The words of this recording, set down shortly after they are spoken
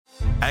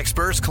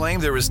Experts claim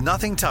there is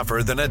nothing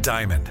tougher than a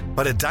diamond.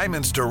 But at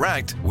Diamonds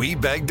Direct, we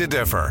beg to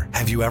differ.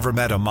 Have you ever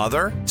met a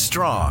mother?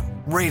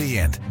 Strong,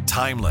 radiant,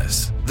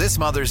 timeless. This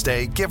Mother's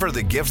Day, give her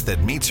the gift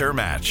that meets her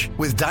match.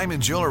 With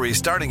diamond jewelry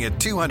starting at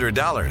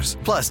 $200.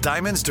 Plus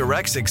Diamonds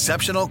Direct's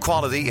exceptional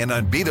quality and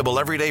unbeatable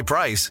everyday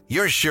price,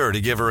 you're sure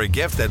to give her a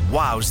gift that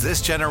wows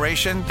this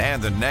generation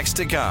and the next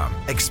to come.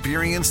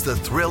 Experience the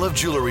thrill of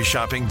jewelry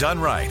shopping done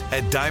right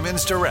at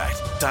Diamonds Direct.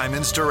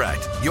 Diamonds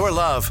Direct. Your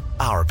love,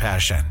 our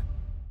passion.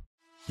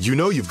 You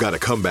know you've got a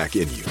comeback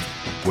in you.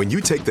 When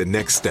you take the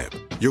next step,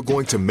 you're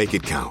going to make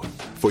it count.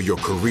 For your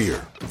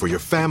career, for your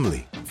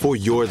family, for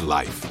your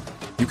life.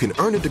 You can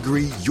earn a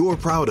degree you're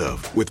proud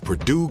of with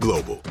Purdue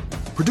Global.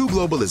 Purdue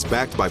Global is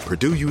backed by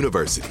Purdue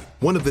University,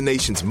 one of the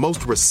nation's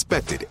most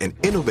respected and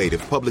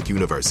innovative public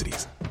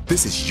universities.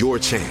 This is your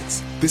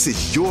chance. This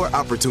is your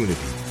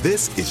opportunity.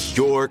 This is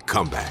your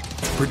comeback.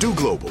 Purdue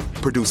Global,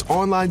 Purdue's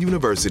online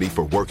university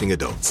for working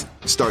adults.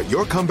 Start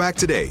your comeback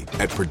today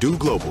at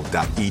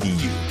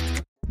purdueglobal.edu.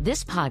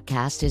 This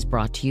podcast is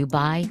brought to you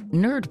by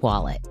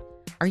NerdWallet.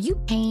 Are you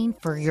paying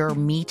for your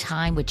me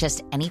time with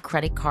just any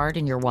credit card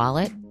in your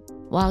wallet?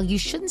 While you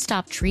shouldn't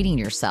stop treating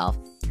yourself,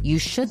 you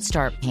should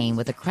start paying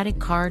with a credit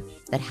card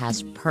that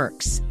has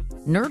perks.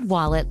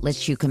 NerdWallet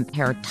lets you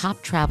compare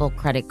top travel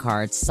credit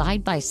cards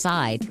side by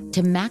side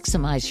to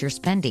maximize your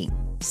spending.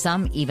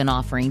 Some even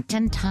offering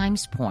 10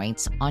 times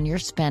points on your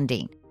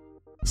spending.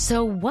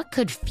 So what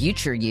could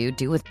future you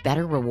do with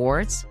better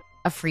rewards?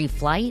 A free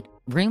flight?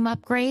 Room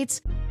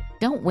upgrades?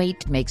 Don't wait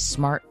to make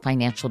smart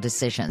financial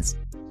decisions.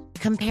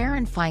 Compare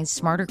and find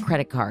smarter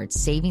credit cards,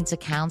 savings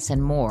accounts,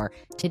 and more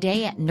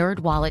today at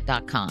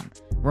nerdwallet.com.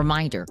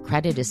 Reminder,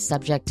 credit is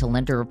subject to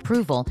lender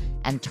approval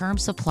and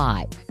terms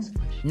apply.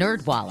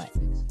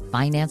 NerdWallet.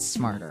 Finance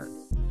smarter.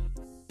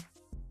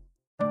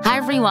 Hi,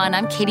 everyone.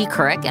 I'm Katie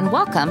Couric, and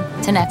welcome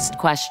to Next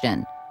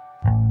Question.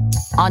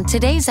 On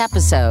today's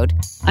episode...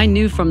 I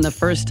knew from the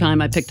first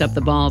time I picked up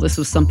the ball, this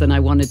was something I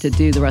wanted to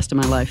do the rest of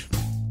my life.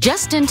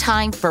 Just in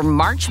time for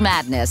March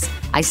Madness,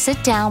 I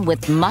sit down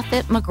with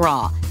Muffet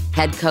McGraw,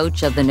 head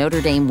coach of the Notre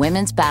Dame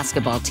women's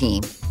basketball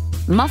team.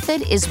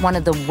 Muffet is one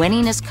of the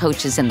winningest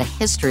coaches in the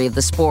history of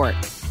the sport,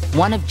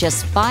 one of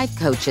just 5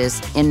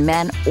 coaches in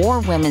men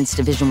or women's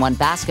Division I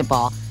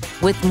basketball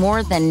with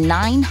more than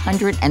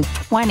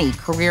 920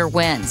 career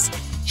wins.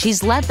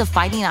 She's led the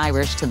Fighting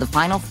Irish to the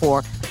Final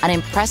Four an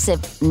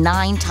impressive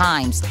 9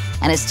 times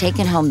and has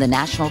taken home the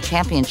national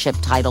championship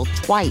title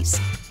twice.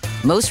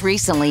 Most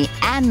recently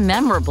and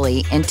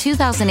memorably in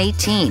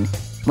 2018,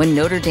 when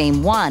Notre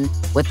Dame won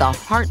with a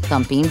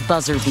heart-thumping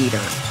buzzer beater.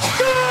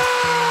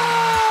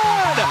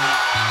 Good!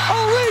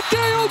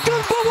 Arike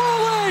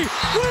Ogunbowale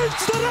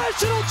wins the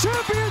national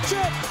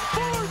championship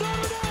for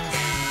Notre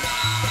Dame!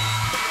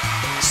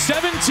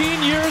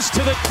 17 years to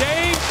the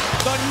day,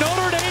 the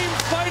Notre Dame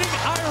Fighting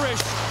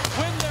Irish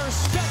win their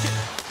second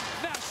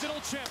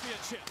national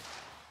championship.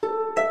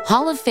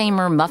 Hall of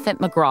Famer Muffet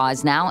McGraw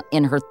is now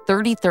in her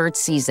 33rd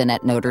season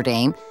at Notre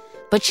Dame,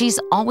 but she's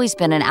always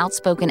been an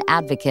outspoken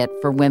advocate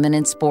for women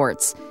in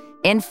sports.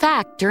 In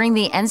fact, during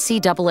the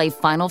NCAA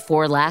Final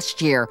Four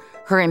last year,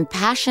 her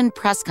impassioned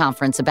press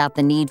conference about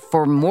the need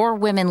for more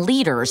women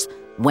leaders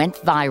went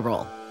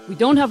viral. We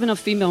don't have enough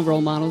female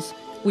role models.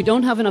 We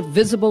don't have enough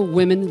visible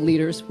women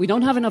leaders. We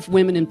don't have enough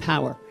women in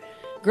power.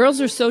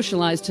 Girls are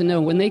socialized to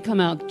know when they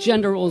come out,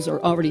 gender roles are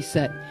already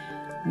set.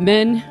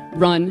 Men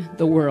run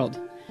the world.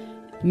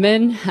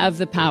 Men have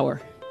the power.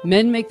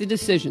 Men make the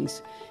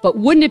decisions. But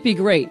wouldn't it be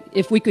great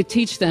if we could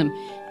teach them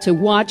to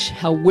watch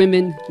how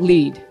women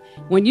lead?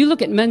 When you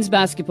look at men's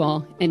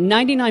basketball and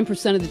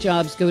 99% of the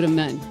jobs go to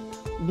men,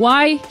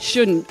 why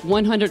shouldn't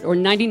 100 or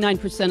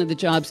 99% of the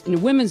jobs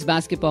in women's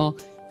basketball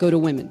go to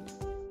women?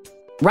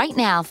 Right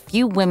now,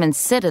 few women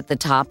sit at the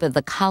top of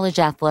the college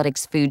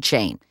athletics food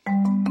chain.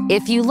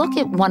 If you look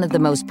at one of the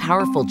most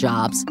powerful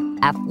jobs,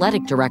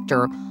 athletic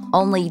director,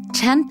 only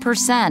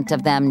 10%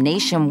 of them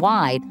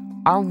nationwide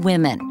are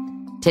women.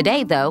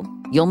 Today, though,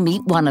 you'll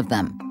meet one of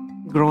them.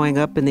 Growing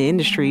up in the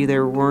industry,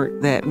 there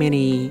weren't that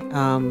many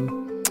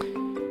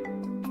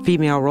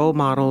female role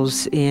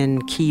models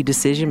in key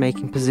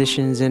decision-making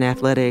positions in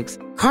athletics.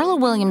 Carla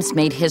Williams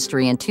made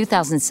history in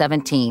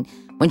 2017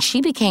 when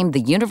she became the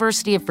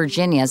University of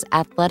Virginia's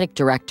athletic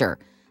director,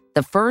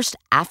 the first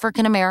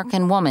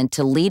African-American woman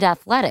to lead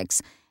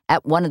athletics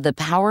at one of the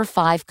Power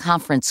 5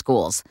 conference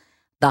schools,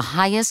 the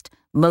highest,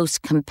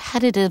 most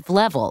competitive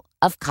level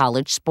of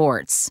college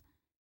sports.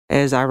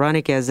 As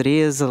ironic as it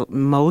is,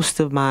 most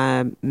of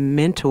my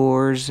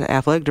mentors,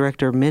 athletic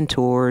director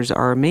mentors,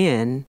 are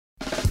men.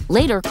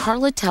 Later,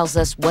 Carla tells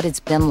us what it's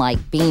been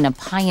like being a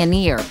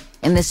pioneer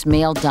in this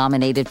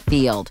male-dominated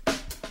field.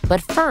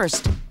 But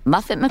first,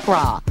 Muffet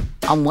McGraw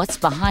on what's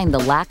behind the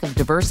lack of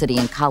diversity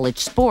in college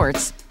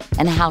sports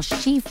and how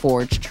she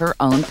forged her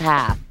own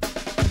path.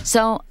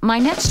 So, my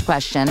next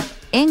question,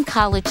 in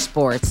college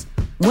sports,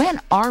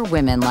 when are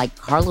women like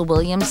Carla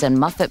Williams and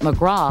Muffet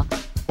McGraw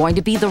going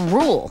to be the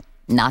rule,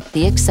 not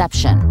the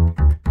exception?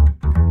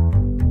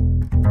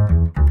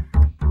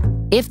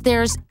 If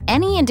there's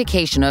any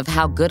indication of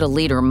how good a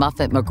leader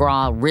Muffet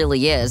McGraw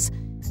really is,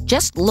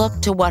 just look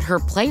to what her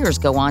players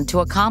go on to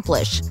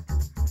accomplish.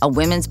 A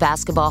Women's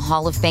Basketball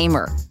Hall of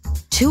Famer,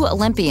 2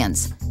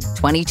 Olympians,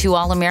 22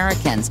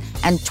 All-Americans,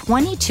 and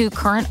 22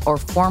 current or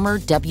former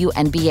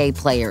WNBA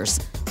players,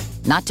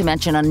 not to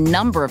mention a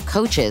number of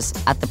coaches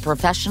at the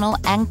professional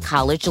and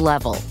college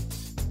level.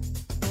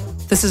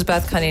 This is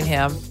Beth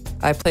Cunningham.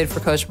 I played for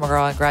Coach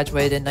McGraw and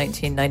graduated in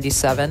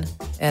 1997,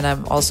 and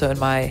I'm also in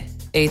my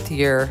 8th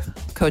year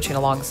coaching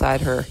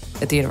alongside her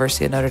at the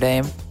University of Notre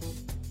Dame.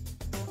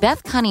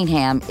 Beth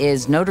Cunningham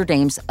is Notre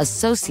Dame's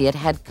associate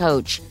head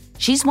coach.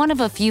 She's one of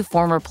a few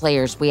former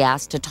players we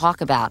asked to talk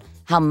about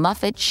how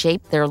Muffet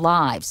shaped their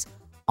lives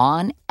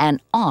on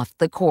and off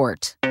the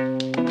court.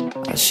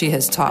 She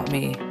has taught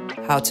me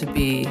how to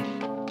be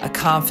a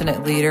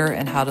confident leader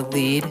and how to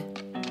lead.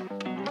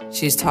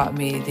 She's taught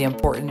me the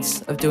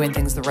importance of doing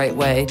things the right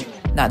way,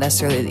 not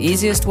necessarily the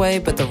easiest way,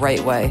 but the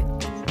right way.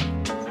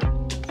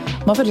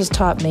 Muffet has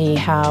taught me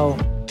how,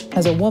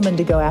 as a woman,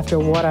 to go after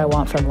what I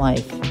want from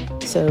life.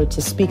 So to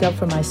speak up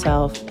for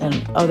myself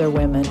and other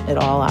women at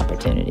all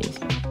opportunities.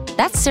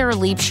 That's Sarah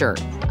Liebscher,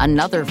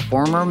 another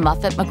former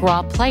Muffet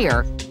McGraw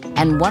player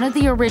and one of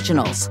the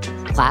originals,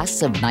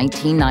 class of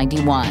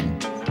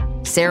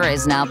 1991. Sarah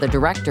is now the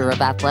Director of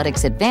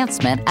Athletics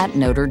Advancement at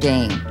Notre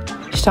Dame.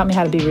 She taught me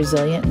how to be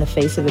resilient in the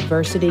face of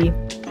adversity,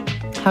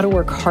 how to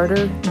work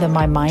harder than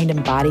my mind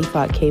and body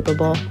thought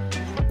capable,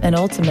 and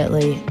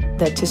ultimately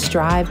that to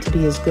strive to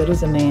be as good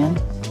as a man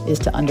is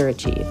to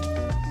underachieve.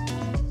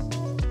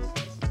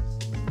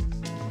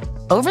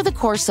 Over the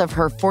course of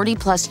her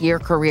 40-plus year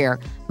career,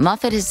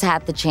 Muffet has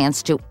had the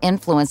chance to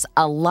influence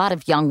a lot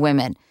of young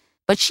women,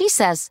 but she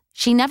says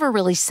she never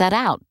really set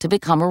out to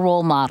become a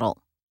role model.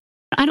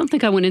 I don't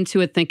think I went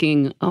into it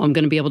thinking, oh, I'm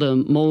going to be able to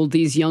mold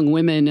these young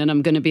women and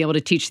I'm going to be able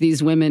to teach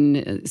these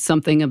women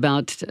something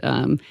about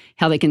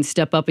how they can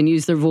step up and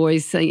use their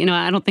voice. I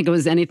don't think it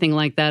was anything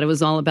like that. It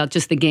was all about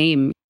just the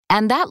game.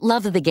 And that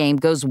love of the game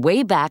goes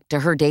way back to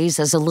her days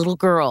as a little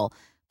girl,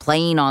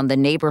 playing on the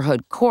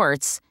neighborhood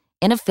courts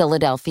in a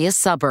Philadelphia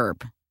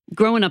suburb.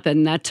 Growing up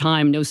in that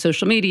time, no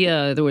social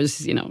media. There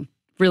was,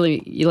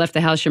 really, you left the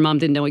house, your mom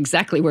didn't know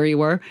exactly where you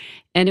were.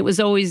 And it was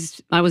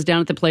always, I was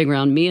down at the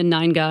playground, me and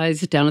 9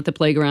 guys down at the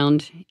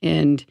playground.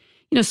 And,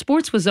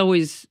 sports was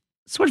always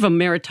sort of a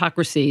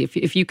meritocracy.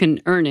 If you can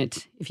earn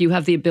it, if you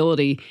have the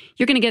ability,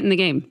 you're going to get in the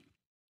game.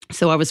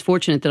 So I was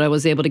fortunate that I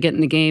was able to get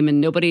in the game and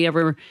nobody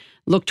ever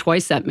looked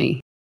twice at me.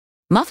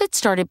 Muffet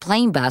started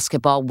playing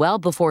basketball well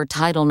before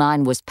Title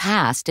IX was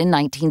passed in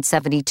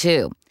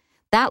 1972.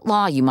 That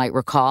law, you might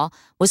recall,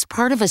 was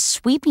part of a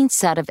sweeping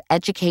set of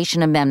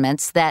education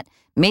amendments that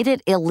made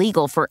it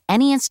illegal for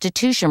any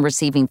institution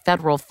receiving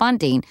federal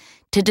funding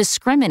to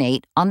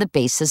discriminate on the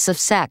basis of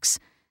sex.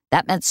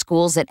 That meant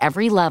schools at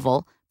every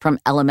level, from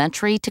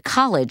elementary to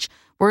college,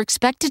 were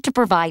expected to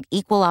provide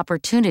equal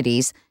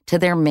opportunities to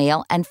their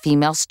male and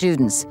female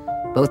students,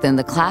 both in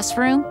the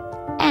classroom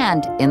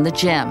and in the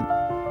gym.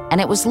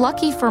 And it was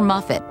lucky for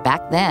Muffet,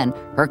 back then,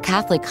 her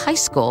Catholic high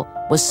school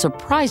was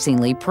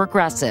surprisingly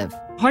progressive.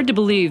 Hard to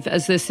believe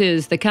as this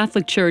is, the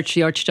Catholic Church,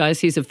 the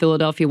Archdiocese of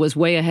Philadelphia, was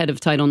way ahead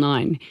of Title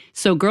IX.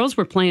 So girls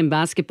were playing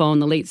basketball in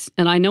the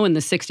and I know in the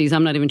 60s,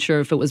 I'm not even sure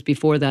if it was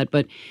before that,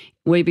 but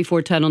way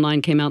before Title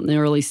IX came out in the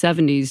early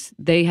 70s,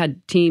 they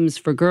had teams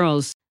for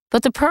girls.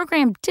 But the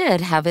program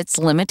did have its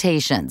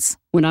limitations.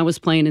 When I was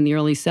playing in the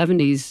early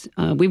 70s,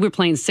 we were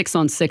playing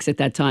 6-on-6 at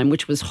that time,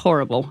 which was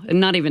horrible, and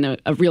not even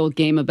a real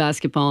game of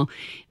basketball.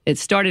 It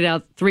started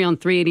out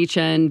 3-on-3 at each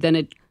end, then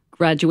it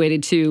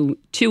graduated to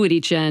 2 at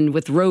each end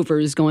with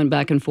rovers going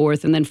back and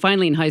forth. And then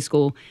finally in high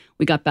school,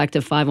 we got back to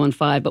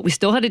 5-on-5, but we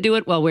still had to do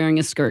it while wearing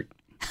a skirt.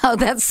 Oh,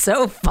 that's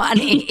so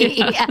funny.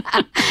 Yeah.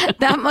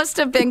 That must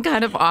have been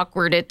kind of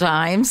awkward at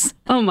times.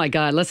 Oh, my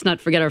God. Let's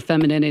not forget our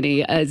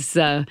femininity. As,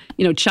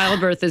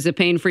 childbirth is a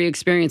pain-free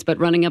experience, but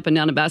running up and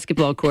down a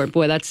basketball court,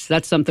 boy, that's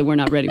something we're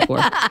not ready for.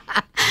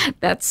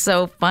 That's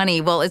so funny.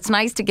 Well, it's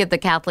nice to give the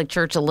Catholic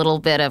Church a little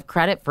bit of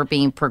credit for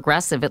being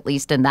progressive, at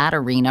least in that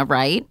arena,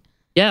 right?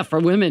 Yeah, for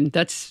women,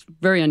 that's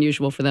very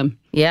unusual for them.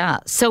 Yeah.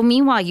 So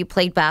meanwhile, you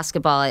played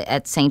basketball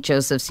at St.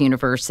 Joseph's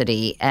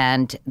University,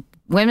 and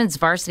women's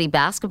varsity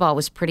basketball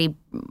was pretty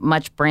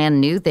much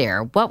brand new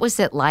there. What was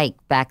it like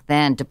back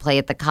then to play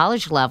at the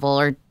college level,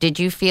 or did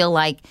you feel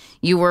like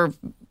you were,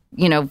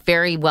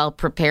 very well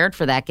prepared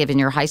for that given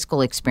your high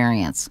school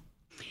experience?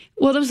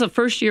 Well, that was the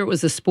first year it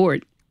was a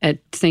sport at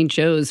St.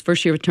 Joe's,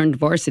 first year it turned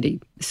varsity.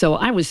 So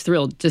I was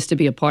thrilled just to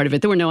be a part of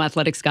it. There were no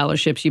athletic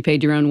scholarships. You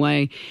paid your own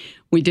way.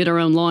 We did our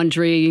own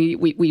laundry.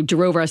 We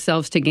drove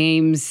ourselves to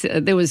games.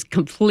 There was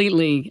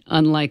completely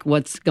unlike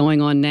what's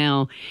going on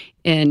now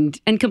and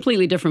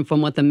completely different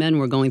from what the men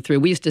were going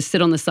through. We used to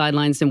sit on the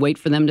sidelines and wait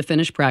for them to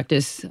finish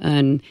practice.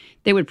 And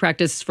they would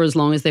practice for as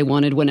long as they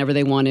wanted, whenever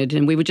they wanted.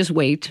 And we would just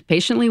wait,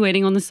 patiently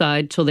waiting on the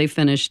side till they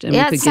finished and we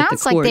could get the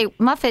court.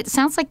 Muffet, it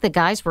sounds like the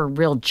guys were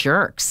real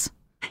jerks.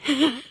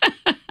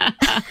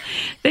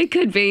 They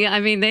could be. I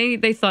mean,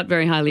 they thought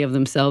very highly of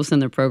themselves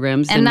and their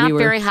programs. And not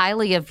very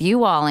highly of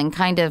you all. And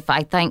kind of,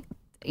 I think,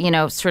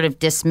 sort of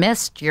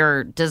dismissed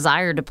your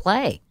desire to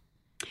play.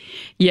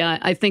 Yeah,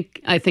 I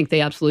think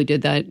they absolutely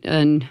did that.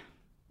 And,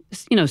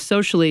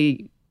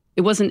 socially,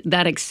 it wasn't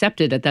that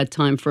accepted at that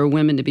time for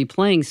women to be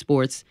playing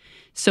sports.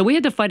 So we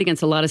had to fight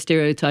against a lot of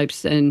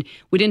stereotypes, and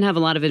we didn't have a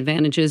lot of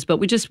advantages, but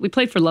we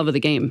played for love of the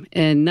game.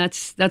 And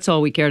that's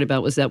all we cared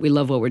about, was that we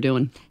love what we're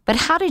doing. But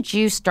how did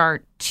you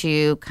start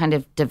to kind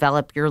of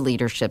develop your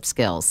leadership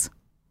skills?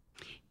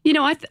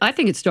 I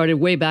think it started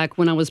way back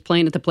when I was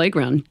playing at the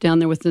playground down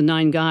there with the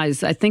 9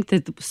 guys. I think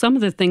that some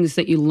of the things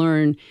that you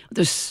learn,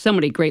 there's so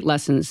many great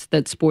lessons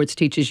that sports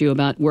teaches you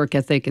about work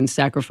ethic and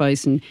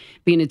sacrifice and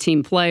being a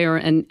team player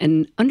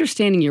and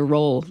understanding your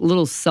role. A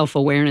little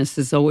self-awareness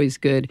is always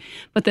good.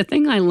 But the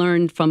thing I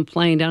learned from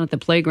playing down at the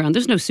playground,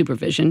 there's no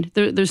supervision.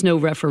 There's no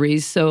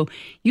referees. So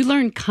you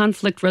learn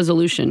conflict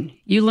resolution.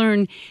 You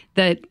learn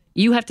that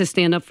you have to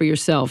stand up for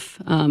yourself.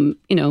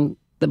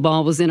 The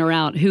ball was in or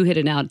out, who hit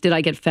it out, did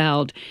I get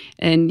fouled?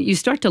 And you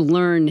start to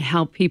learn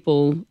how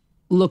people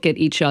look at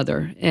each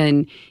other.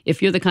 And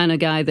if you're the kind of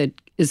guy that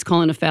is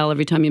calling a foul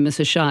every time you miss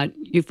a shot,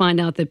 you find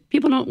out that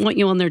people don't want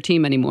you on their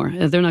team anymore.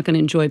 They're not going to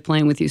enjoy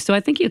playing with you. So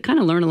I think you kind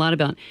of learn a lot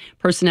about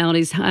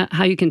personalities,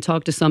 how you can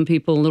talk to some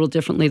people a little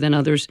differently than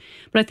others.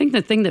 But I think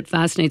the thing that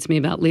fascinates me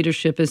about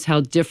leadership is how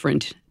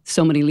different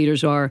so many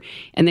leaders are,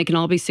 and they can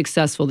all be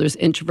successful. There's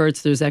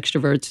introverts, there's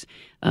extroverts,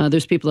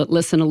 there's people that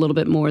listen a little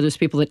bit more, there's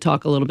people that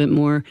talk a little bit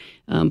more.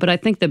 But I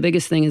think the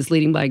biggest thing is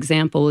leading by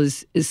example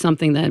is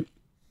something that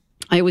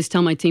I always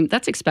tell my team,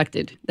 that's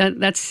expected.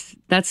 That's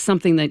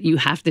something that you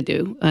have to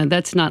do.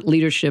 That's not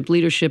leadership.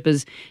 Leadership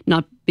is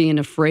not being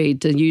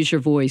afraid to use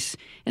your voice.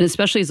 And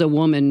especially as a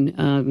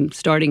woman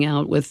starting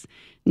out with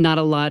not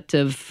a lot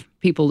of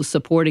people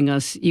supporting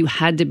us, you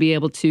had to be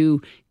able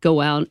to go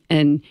out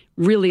and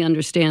really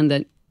understand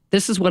that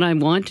this is what I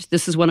want,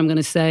 this is what I'm going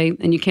to say,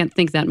 and you can't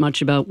think that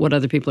much about what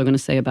other people are going to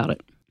say about it.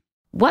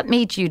 What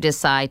made you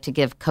decide to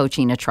give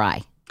coaching a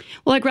try?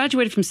 Well, I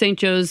graduated from St.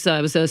 Joe's.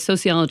 I was a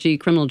sociology,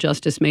 criminal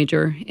justice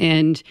major,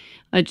 and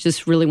I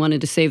just really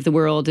wanted to save the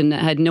world, and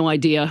I had no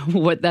idea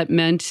what that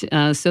meant.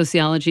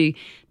 Sociology,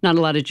 not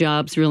a lot of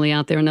jobs really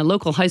out there, and a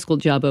local high school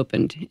job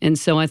opened. And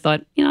so I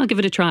thought, I'll give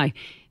it a try.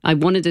 I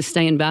wanted to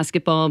stay in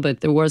basketball, but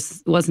there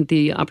wasn't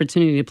the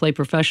opportunity to play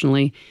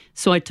professionally.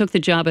 So I took the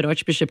job at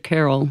Archbishop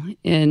Carroll.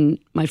 In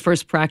my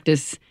first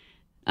practice,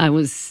 I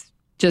was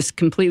just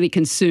completely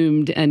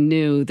consumed and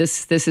knew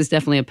this is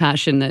definitely a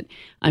passion that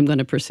I'm going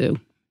to pursue.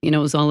 It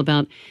was all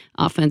about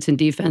offense and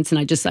defense, and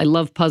I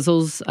love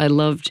puzzles. I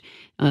loved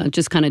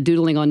just kind of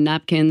doodling on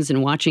napkins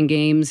and watching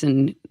games.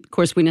 And of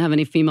course, we didn't have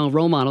any female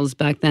role models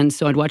back then,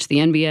 so I'd watch the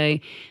NBA.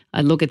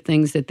 I'd look at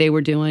things that they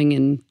were doing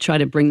and try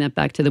to bring that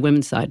back to the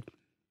women's side.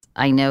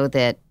 I know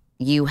that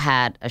you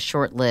had a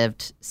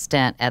short-lived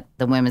stint at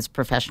the Women's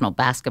Professional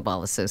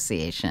Basketball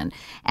Association,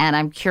 and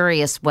I'm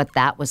curious what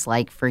that was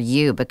like for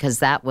you, because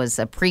that was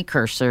a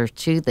precursor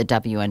to the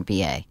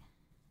WNBA.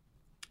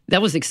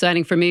 That was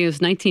exciting for me. It was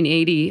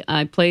 1980.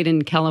 I played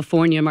in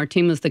California. Our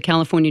team was the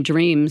California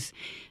Dreams.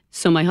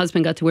 So my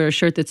husband got to wear a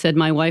shirt that said,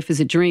 "My wife is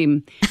a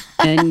dream."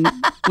 And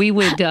we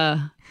would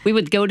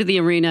go to the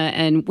arena,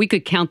 and we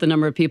could count the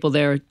number of people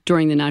there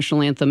during the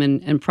national anthem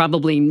and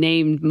probably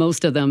name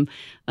most of them.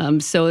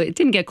 So it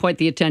didn't get quite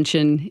the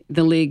attention.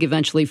 The league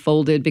eventually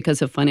folded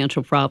because of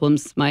financial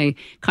problems. My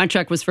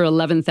contract was for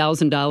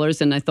 $11,000,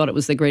 and I thought it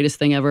was the greatest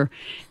thing ever.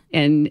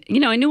 And,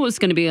 I knew it was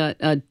going to be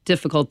a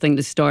difficult thing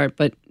to start,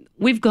 but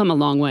we've come a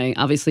long way,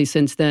 obviously,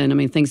 since then. I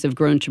mean, things have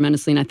grown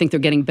tremendously, and I think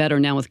they're getting better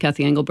now with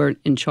Kathy Engelbert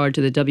in charge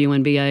of the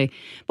WNBA.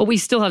 But we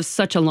still have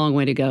such a long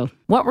way to go.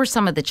 What were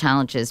some of the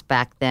challenges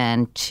back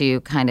then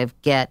to kind of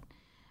get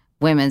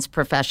women's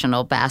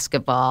professional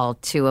basketball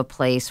to a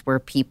place where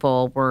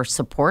people were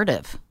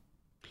supportive?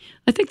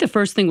 I think the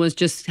first thing was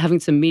just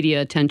having some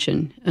media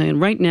attention. And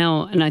right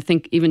now, and I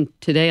think even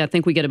today, I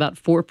think we get about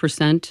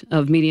 4%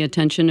 of media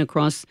attention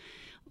across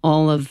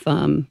all of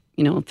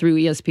through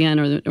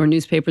ESPN or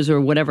newspapers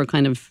or whatever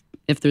kind of,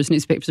 if there's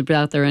newspapers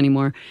out there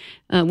anymore.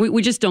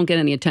 We just don't get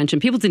any attention.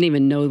 People didn't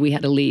even know we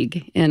had a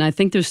league. And I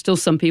think there's still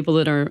some people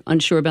that are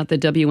unsure about the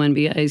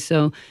WNBA.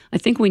 So I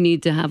think we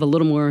need to have a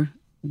little more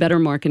better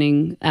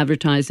marketing,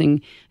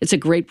 advertising. It's a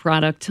great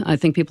product. I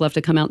think people have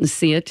to come out and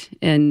see it,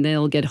 and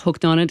they'll get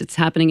hooked on it. It's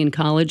happening in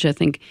college. I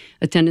think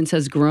attendance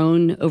has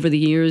grown over the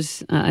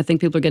years. I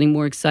think people are getting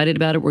more excited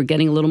about it. We're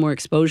getting a little more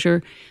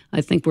exposure.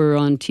 I think we're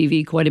on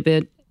TV quite a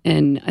bit.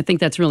 And I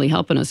think that's really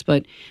helping us.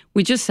 But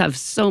we just have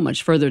so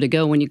much further to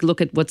go when you look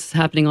at what's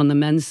happening on the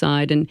men's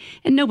side. And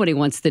nobody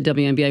wants the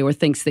WNBA or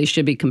thinks they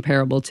should be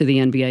comparable to the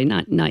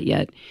NBA. Not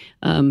yet.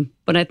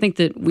 But I think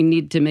that we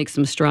need to make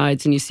some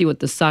strides. And you see what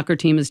the soccer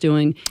team is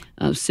doing,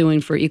 suing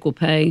for equal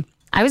pay.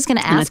 I was going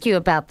to ask you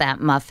about that,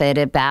 Muffet,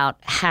 about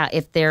how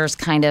if there's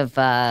kind of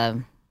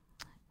a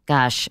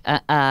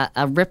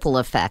ripple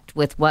effect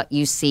with what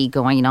you see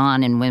going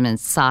on in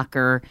women's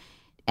soccer,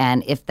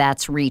 and if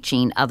that's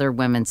reaching other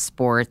women's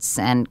sports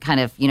and kind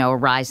of, a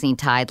rising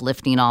tide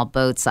lifting all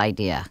boats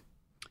idea.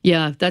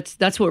 Yeah,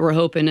 that's what we're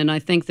hoping. And I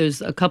think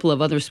there's a couple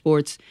of other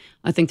sports.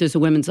 I think there's a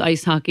women's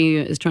ice hockey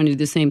is trying to do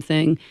the same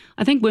thing.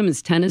 I think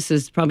women's tennis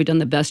has probably done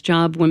the best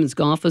job. Women's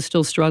golf is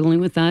still struggling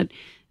with that.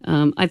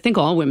 I think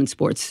all women's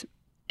sports.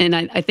 And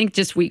I think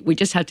we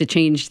just have to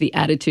change the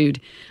attitude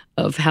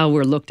of how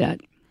we're looked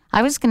at.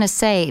 I was going to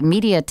say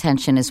media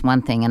attention is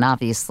one thing. And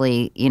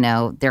obviously,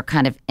 they're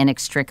kind of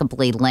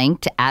inextricably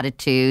linked,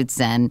 attitudes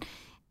and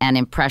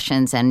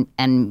impressions and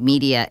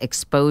media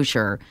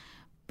exposure.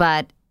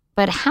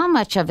 But how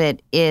much of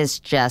it is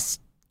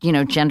just,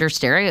 gender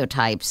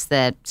stereotypes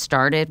that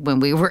started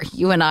when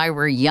you and I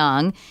were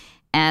young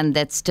and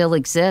that still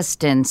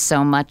exist in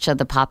so much of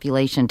the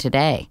population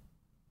today?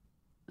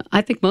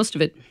 I think most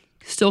of it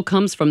still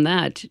comes from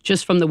that,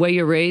 just from the way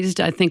you're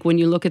raised. I think when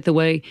you look at the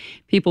way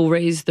people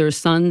raise their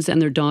sons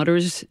and their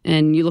daughters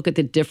and you look at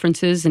the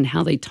differences and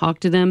how they talk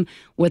to them,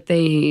 what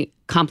they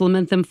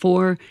compliment them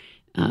for,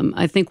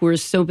 I think we're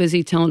so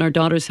busy telling our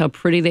daughters how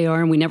pretty they are,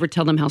 and we never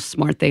tell them how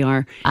smart they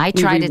are. I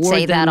try to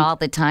say that all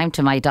the time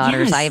to my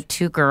daughters. Yes. I have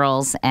 2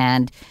 girls,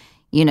 and,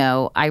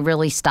 I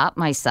really stop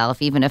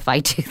myself, even if I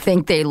do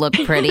think they look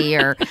pretty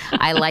or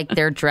I like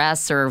their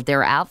dress or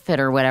their outfit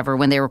or whatever.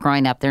 When they were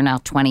growing up, they're now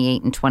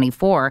 28 and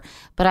 24.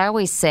 But I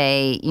always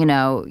say,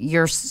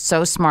 you're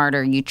so smart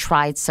or you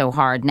tried so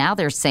hard. Now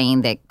they're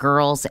saying that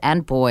girls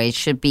and boys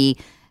should be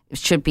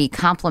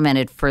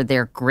complimented for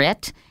their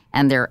grit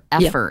and their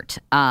effort.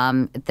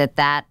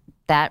 Yep.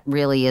 That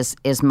really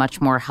is much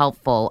more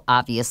helpful,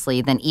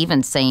 obviously, than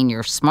even saying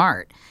you're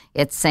smart.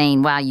 It's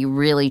saying, wow, you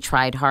really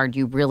tried hard,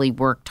 you really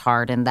worked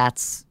hard, and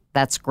that's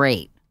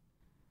great.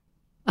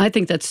 I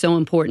think that's so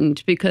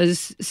important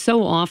because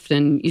so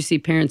often you see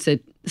parents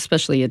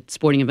especially at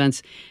sporting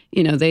events,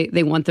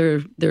 they want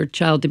their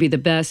child to be the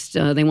best.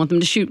 They want them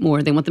to shoot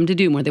more. They want them to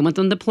do more. They want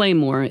them to play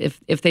more.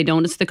 If they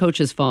don't, it's the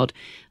coach's fault.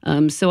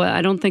 So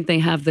I don't think they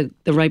have the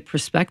right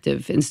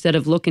perspective. Instead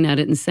of looking at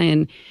it and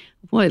saying,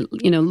 boy,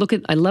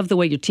 I love the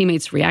way your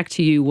teammates react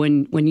to you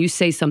when you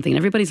say something.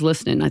 Everybody's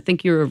listening. I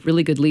think you're a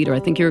really good leader. I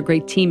think you're a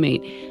great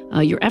teammate.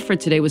 Your effort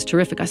today was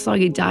terrific. I saw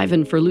you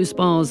diving for loose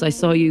balls. I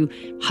saw you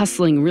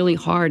hustling really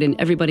hard, and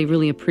everybody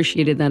really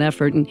appreciated that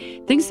effort. And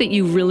things that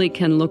you really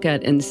can look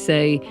at and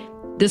say,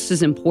 this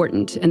is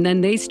important. And then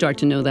they start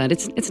to know that.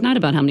 It's not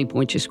about how many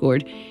points you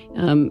scored.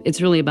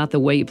 It's really about the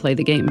way you play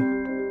the game.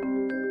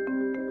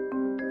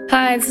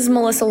 Hi, this is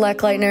Melissa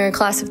Leckleitner,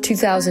 class of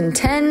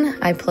 2010.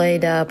 I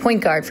played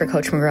point guard for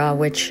Coach McGraw,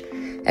 which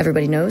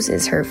everybody knows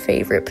is her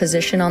favorite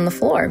position on the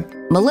floor.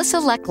 Melissa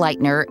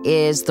Leckleitner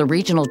is the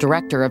regional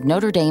director of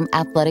Notre Dame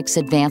Athletics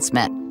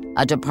Advancement,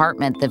 a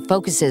department that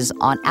focuses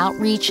on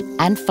outreach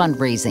and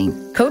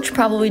fundraising. Coach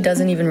probably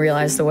doesn't even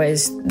realize the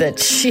ways that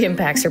she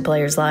impacts her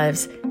players'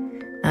 lives.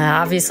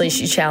 Obviously,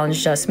 she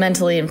challenged us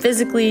mentally and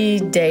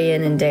physically, day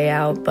in and day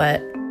out,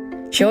 but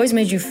she always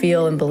made you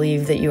feel and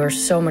believe that you are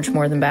so much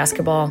more than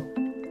basketball.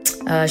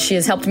 She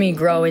has helped me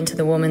grow into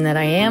the woman that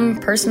I am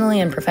personally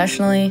and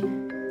professionally.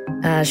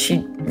 She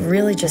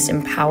really just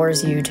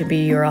empowers you to be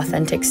your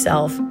authentic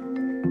self.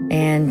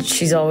 And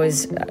she's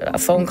always a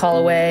phone call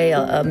away,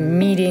 a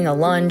meeting, a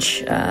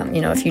lunch,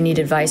 if you need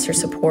advice or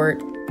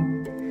support.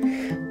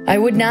 I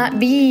would not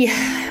be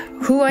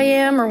who I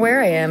am or where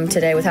I am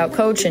today without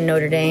Coach and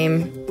Notre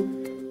Dame.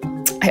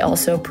 I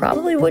also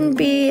probably wouldn't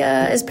be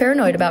as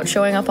paranoid about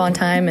showing up on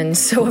time and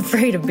so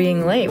afraid of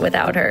being late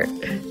without her.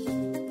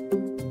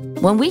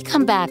 When we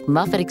come back,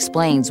 Muffet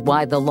explains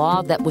why the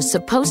law that was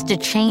supposed to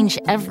change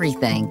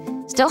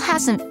everything still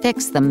hasn't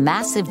fixed the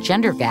massive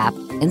gender gap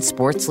in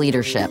sports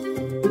leadership.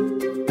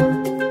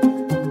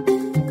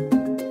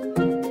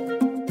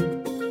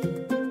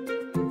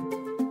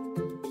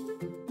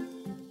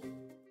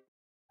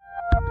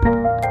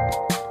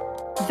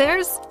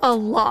 There's a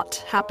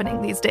lot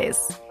happening these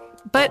days.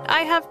 But I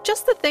have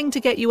just the thing to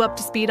get you up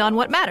to speed on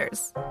what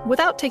matters,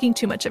 without taking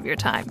too much of your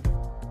time.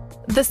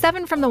 The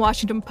 7 from the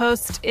Washington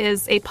Post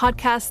is a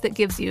podcast that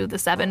gives you the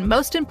 7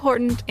 most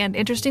important and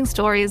interesting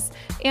stories,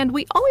 and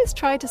we always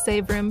try to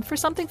save room for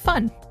something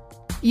fun.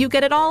 You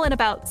get it all in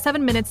about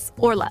 7 minutes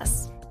or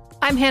less.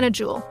 I'm Hannah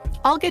Jewell.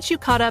 I'll get you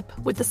caught up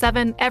with the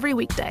 7 every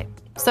weekday.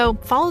 So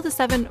follow the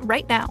 7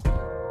 right now.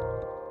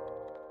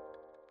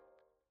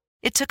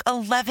 It took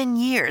 11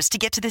 years to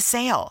get to this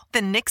sale. The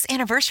Knix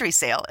Anniversary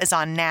Sale is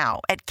on now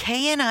at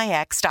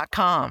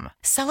knix.com.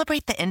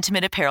 Celebrate the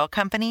intimate apparel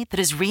company that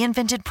has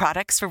reinvented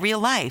products for real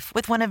life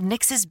with one of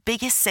Knix's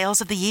biggest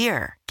sales of the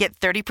year. Get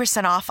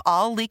 30% off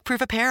all leak-proof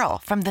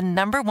apparel from the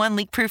 #1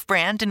 leak-proof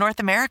brand in North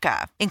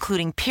America,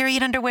 including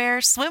period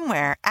underwear,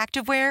 swimwear,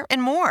 activewear,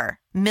 and more.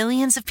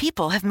 Millions of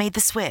people have made the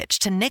switch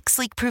to Knix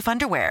leak-proof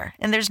underwear,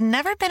 and there's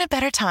never been a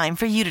better time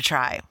for you to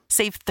try.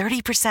 Save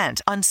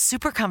 30% on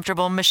super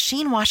comfortable,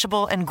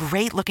 machine-washable, and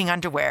great-looking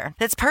underwear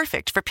that's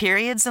perfect for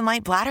periods and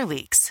light bladder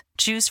leaks.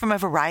 Choose from a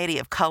variety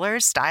of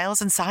colors,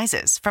 styles, and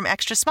sizes, from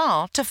extra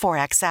small to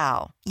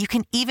 4XL. You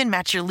can even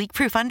match your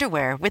leak-proof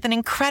underwear with an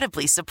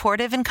incredibly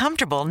supportive and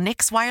comfortable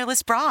Knix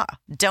wireless bra.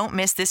 Don't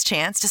miss this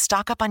chance to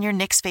stock up on your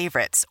Knix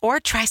favorites or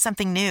try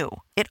something new.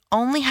 It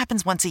only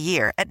happens once a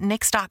year at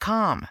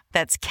Knix.com.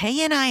 That's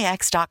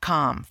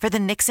KNIX.com for the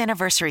Knix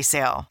anniversary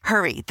sale.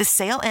 Hurry, the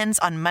sale ends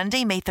on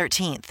Monday, May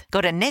 13th.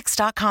 Go to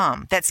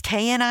Knix.com. That's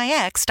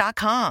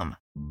KNIX.com.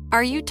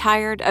 Are you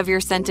tired of your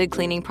scented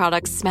cleaning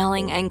products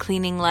smelling and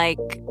cleaning like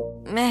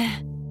meh?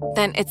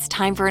 Then it's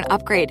time for an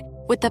upgrade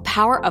with the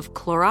power of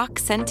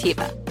Clorox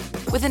Scentiva.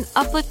 With an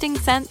uplifting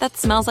scent that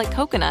smells like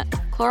coconut,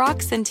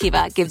 Clorox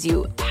Scentiva gives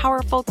you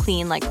powerful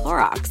clean like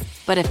Clorox,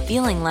 but a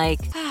feeling like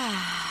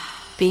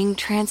being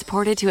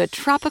transported to a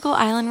tropical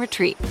island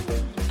retreat.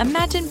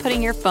 Imagine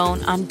putting your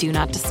phone on Do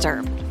Not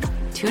Disturb,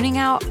 tuning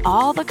out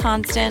all the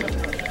constant,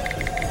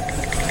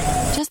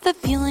 just the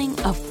feeling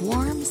of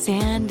warm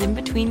sand in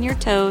between your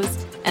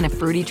toes and a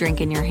fruity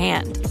drink in your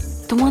hand.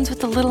 The ones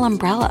with the little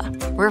umbrella.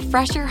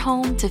 Refresh your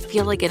home to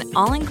feel like an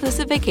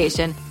all-inclusive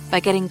vacation by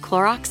getting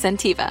Clorox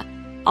Scentiva.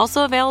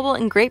 Also available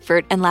in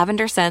grapefruit and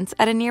lavender scents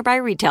at a nearby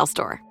retail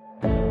store.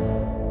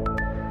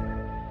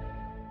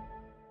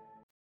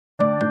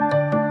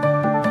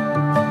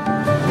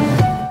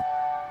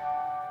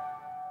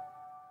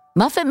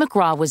 Muffet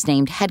McGraw was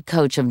named head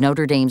coach of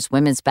Notre Dame's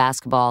women's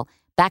basketball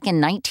back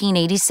in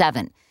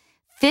 1987,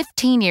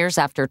 15 years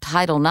after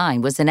Title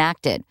IX was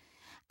enacted.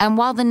 And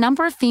while the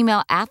number of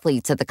female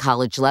athletes at the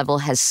college level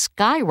has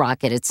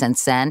skyrocketed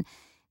since then,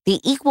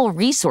 the equal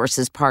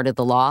resources part of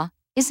the law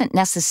isn't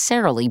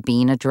necessarily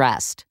being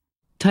addressed.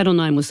 Title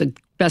IX was the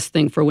best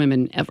thing for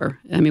women ever.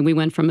 I mean, we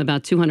went from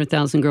about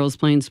 200,000 girls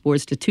playing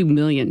sports to 2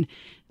 million.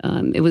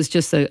 It was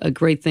just a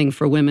great thing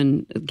for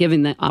women,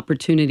 giving the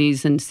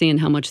opportunities and seeing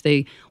how much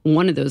they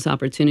wanted those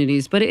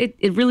opportunities. But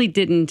it really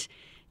didn't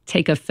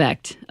take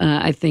effect,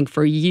 I think,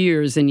 for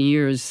years and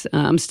years.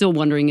 I'm still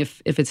wondering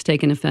if it's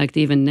taken effect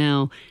even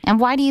now. And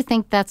why do you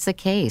think that's the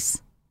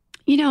case?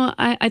 You know,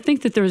 I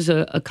think that there's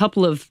there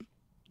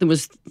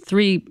was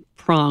 3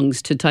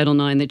 prongs to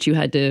Title IX that you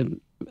had to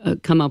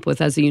come up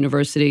with as a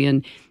university.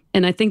 And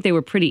I think they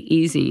were pretty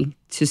easy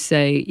to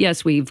say,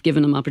 yes, we've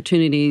given them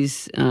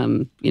opportunities,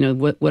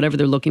 whatever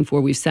they're looking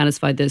for, we've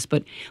satisfied this.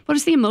 But what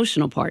was the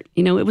emotional part?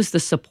 You know, it was the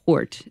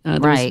support.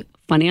 Right.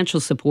 Financial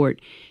support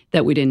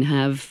that we didn't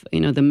have.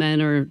 You know, the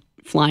men are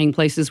flying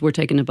places, we're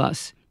taking a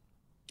bus.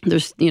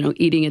 There's,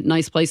 eating at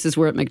nice places,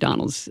 we're at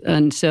McDonald's.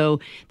 And so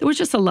there was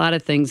just a lot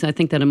of things. I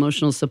think that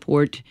emotional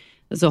support,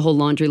 there's a whole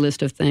laundry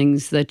list of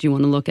things that you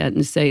want to look at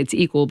and say it's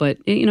equal, but,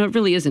 it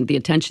really isn't the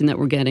attention that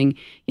we're getting.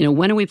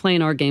 When are we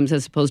playing our games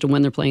as opposed to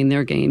when they're playing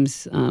their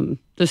games?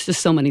 There's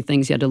just so many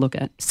things you had to look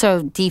at.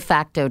 So de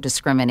facto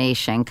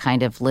discrimination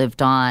kind of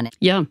lived on.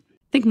 Yeah.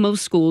 I think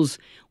most schools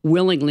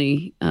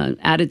willingly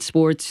added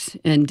sports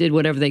and did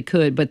whatever they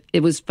could, but it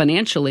was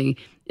financially,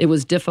 it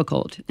was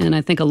difficult. And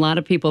I think a lot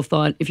of people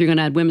thought if you're going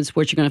to add women's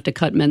sports, you're going to have to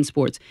cut men's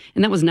sports.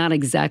 And that was not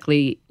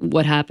exactly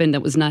what happened.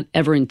 That was not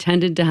ever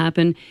intended to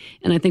happen.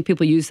 And I think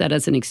people use that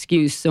as an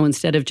excuse. So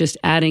instead of just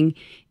adding,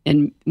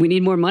 and we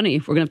need more money,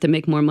 we're going to have to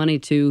make more money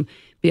to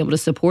be able to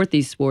support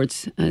these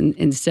sports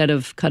instead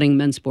of cutting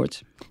men's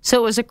sports. So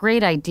it was a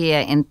great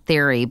idea in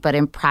theory, but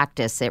in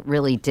practice, it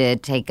really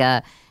did take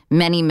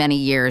many, many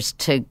years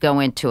to go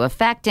into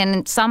effect.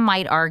 And some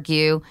might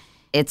argue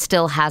it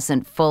still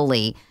hasn't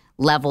fully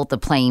leveled the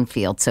playing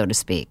field, so to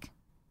speak.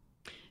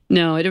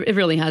 No, it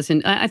really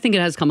hasn't. I think it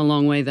has come a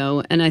long way,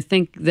 though. And I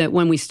think that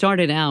when we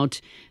started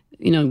out,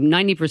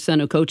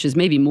 90% of coaches,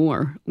 maybe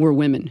more, were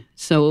women.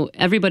 So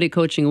everybody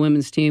coaching a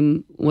women's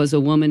team was a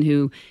woman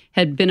who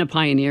had been a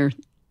pioneer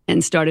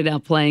and started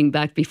out playing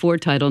back before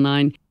Title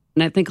IX.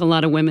 And I think a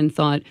lot of women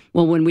thought,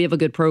 well, when we have a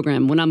good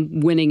program, when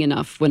I'm winning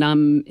enough, when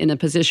I'm in a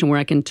position where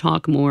I can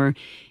talk more.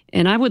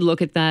 And I would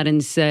look at that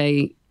and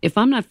say, if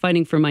I'm not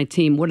fighting for my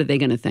team, what are they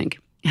going to think?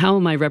 How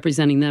am I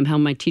representing them? How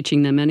am I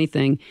teaching them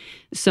anything?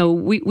 So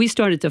we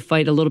started to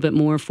fight a little bit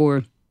more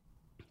for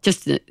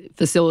just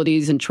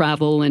facilities and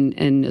travel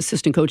and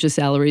assistant coaches'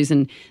 salaries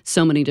and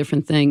so many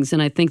different things.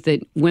 And I think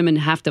that women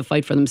have to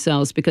fight for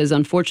themselves because,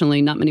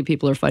 unfortunately, not many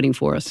people are fighting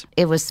for us.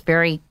 It was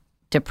very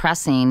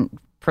depressing.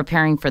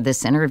 Preparing for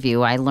this interview,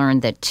 I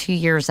learned that 2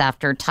 years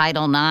after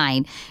Title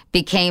IX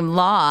became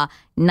law,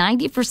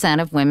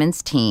 90% of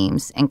women's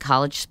teams in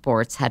college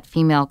sports had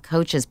female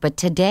coaches. But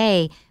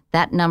today,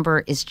 that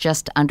number is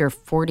just under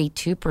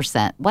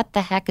 42%. What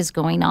the heck is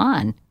going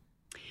on?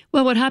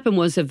 Well, what happened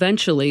was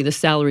eventually the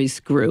salaries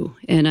grew.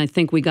 And I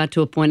think we got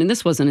to a point, and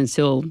this wasn't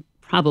until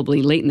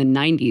probably late in the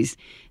 90s,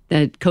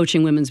 that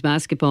coaching women's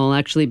basketball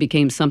actually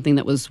became something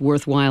that was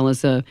worthwhile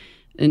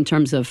in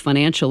terms of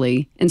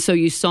financially. And so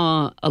you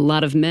saw a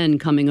lot of men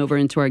coming over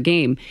into our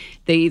game.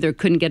 They either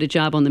couldn't get a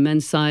job on the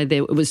men's side.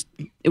 It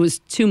was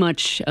too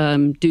much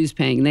dues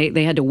paying.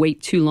 They had to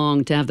wait too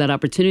long to have that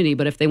opportunity.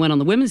 But if they went on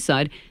the women's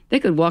side, they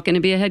could walk in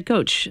and be a head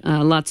coach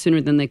a lot sooner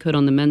than they could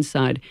on the men's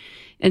side.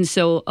 And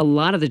so a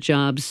lot of the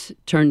jobs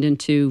turned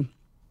into,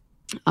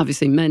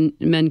 obviously,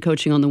 men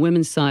coaching on the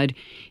women's side.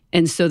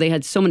 And so they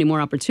had so many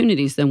more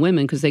opportunities than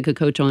women because they could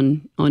coach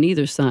on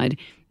either side.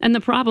 And the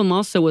problem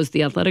also was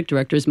the athletic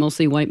directors,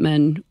 mostly white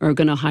men, are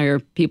going to hire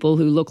people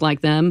who look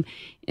like them.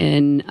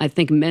 And I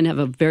think men have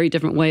a very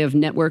different way of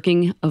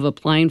networking, of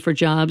applying for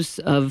jobs,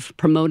 of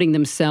promoting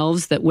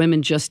themselves that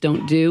women just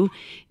don't do.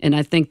 And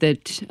I think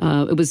that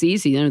it was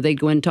easy. They'd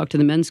go and talk to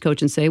the men's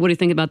coach and say, what do you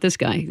think about this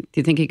guy? Do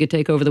you think he could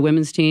take over the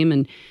women's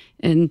team?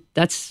 And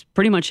that's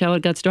pretty much how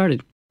it got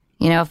started.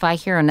 You know, if I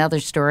hear another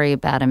story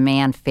about a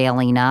man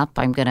failing up,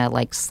 I'm going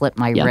to slip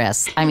my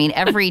wrist. I mean,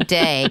 every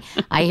day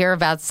I hear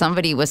about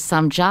somebody with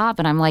some job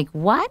and I'm like,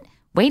 what?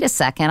 Wait a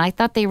second. I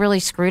thought they really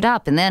screwed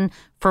up. And then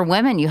for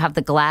women, you have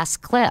the glass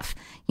cliff.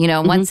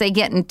 Once they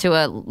get into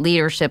a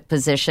leadership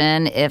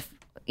position, if,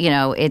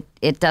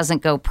 it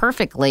doesn't go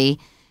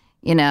perfectly,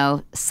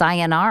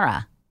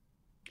 sayonara.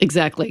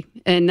 Exactly.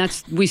 And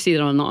we see it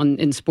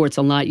in sports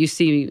a lot. You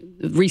see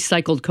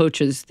recycled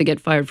coaches, they get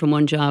fired from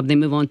one job, they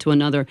move on to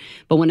another.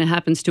 But when it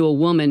happens to a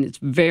woman, it's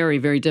very,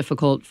 very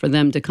difficult for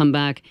them to come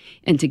back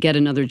and to get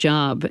another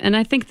job. And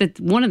I think that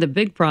one of the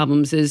big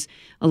problems is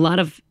a lot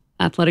of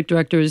athletic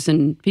directors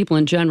and people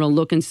in general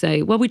look and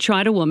say, well, we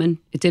tried a woman,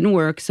 it didn't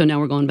work, so now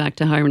we're going back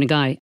to hiring a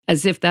guy.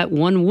 As if that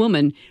one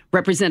woman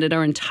represented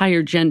our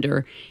entire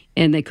gender,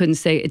 and they couldn't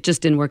say it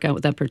just didn't work out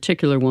with that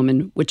particular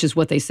woman, which is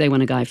what they say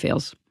when a guy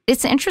fails.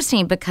 It's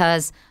interesting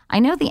because I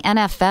know the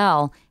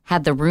NFL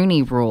had the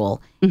Rooney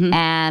Rule,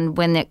 and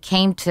when it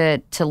came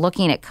to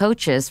looking at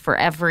coaches, for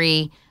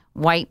every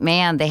white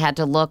man, they had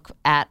to look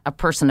at a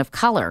person of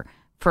color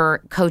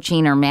for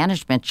coaching or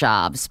management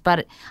jobs.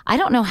 But I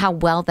don't know how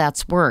well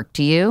that's worked.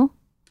 Do you?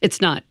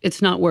 It's not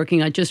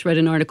working. I just read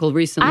an article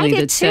recently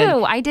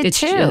I did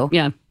too.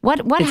 Yeah.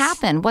 What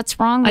happened? What's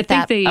wrong with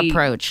that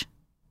approach?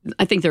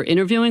 I think they're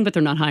interviewing, but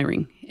they're not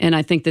hiring. And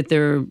I think that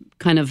they're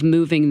kind of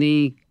moving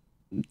the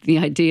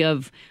idea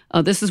of,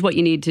 this is what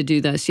you need to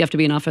do this. You have to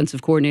be an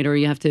offensive coordinator.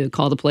 You have to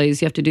call the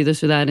plays. You have to do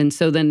this or that. And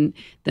so then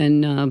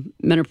men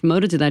are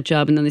promoted to that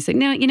job. And then they say,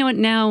 now, you know what?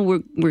 Now we're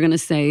going to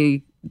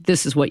say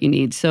this is what you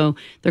need. So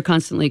they're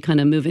constantly kind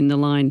of moving the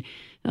line.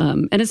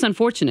 And it's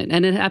unfortunate.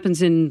 And it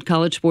happens in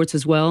college sports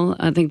as well.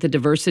 I think the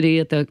diversity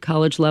at the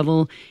college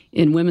level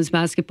in women's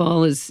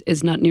basketball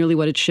is not nearly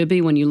what it should be.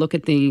 When you look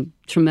at the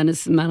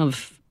tremendous amount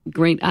of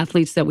great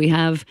athletes that we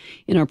have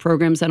in our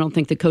programs, I don't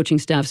think the coaching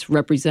staffs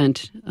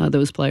represent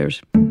those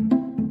players.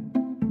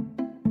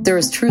 There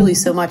is truly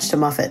so much to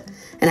Muffet.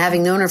 And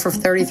having known her for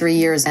 33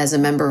 years as a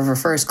member of her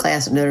first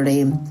class at Notre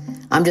Dame,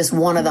 I'm just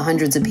one of the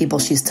hundreds of people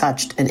she's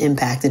touched and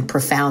impacted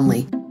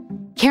profoundly.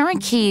 Karen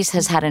Keyes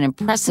has had an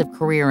impressive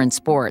career in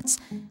sports.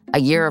 A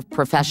year of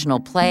professional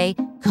play,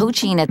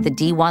 coaching at the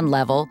D1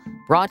 level,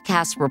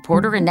 broadcast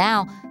reporter, and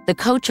now the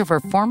coach of her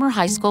former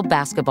high school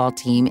basketball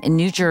team in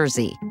New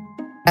Jersey.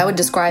 I would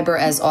describe her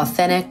as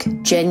authentic,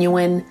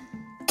 genuine,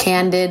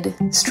 candid,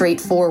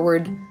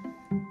 straightforward,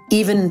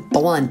 even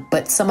blunt.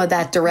 But some of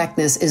that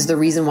directness is the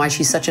reason why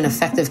she's such an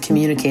effective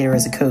communicator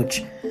as a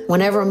coach.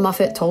 Whenever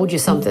Muffet told you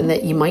something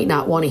that you might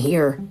not want to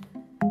hear,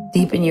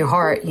 deep in your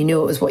heart, you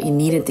knew it was what you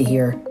needed to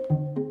hear.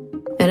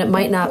 And it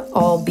might not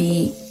all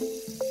be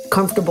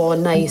comfortable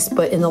and nice,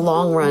 but in the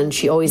long run,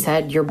 she always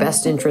had your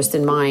best interest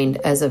in mind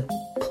as a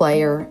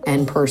player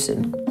and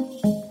person.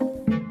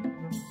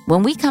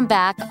 When we come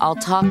back, I'll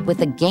talk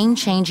with a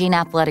game-changing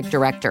athletic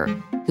director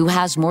who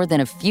has more than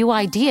a few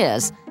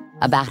ideas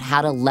about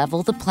how to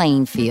level the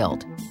playing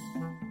field.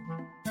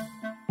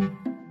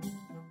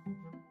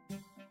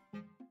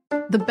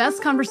 The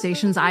best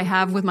conversations I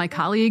have with my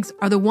colleagues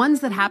are the ones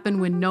that happen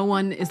when no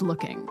one is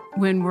looking,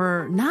 when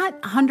we're not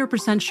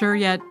 100% sure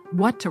yet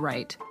what to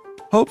write.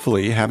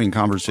 Hopefully, having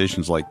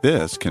conversations like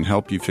this can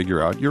help you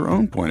figure out your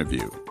own point of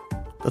view.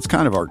 That's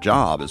kind of our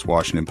job as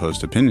Washington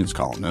Post opinions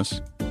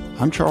columnists.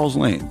 I'm Charles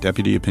Lane,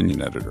 Deputy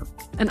Opinion Editor.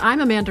 And I'm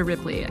Amanda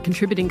Ripley, a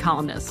contributing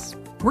columnist.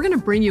 We're going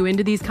to bring you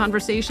into these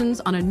conversations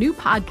on a new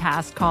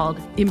podcast called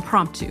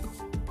Impromptu.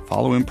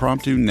 Follow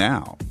Impromptu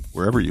now,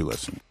 wherever you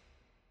listen.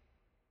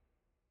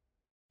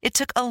 It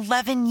took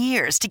 11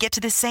 years to get to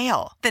this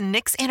sale. The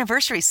Knix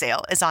Anniversary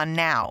Sale is on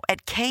now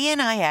at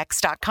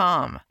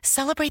KNIX.com.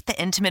 Celebrate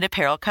the intimate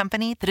apparel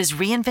company that has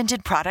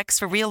reinvented products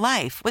for real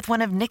life with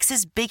one of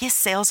Knix's biggest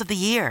sales of the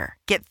year.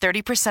 Get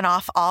 30%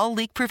 off all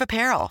leak-proof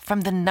apparel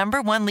from the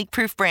 #1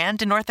 leak-proof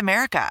brand in North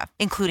America,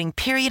 including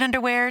period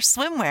underwear,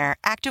 swimwear,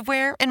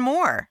 activewear, and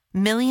more.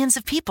 Millions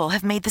of people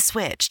have made the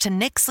switch to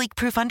Knix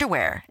leak-proof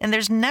underwear, and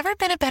there's never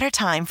been a better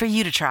time for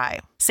you to try.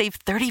 Save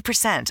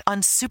 30%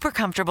 on super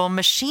comfortable,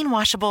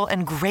 machine-washable,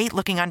 and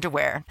great-looking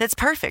underwear that's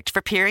perfect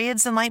for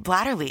periods and light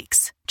bladder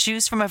leaks.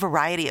 Choose from a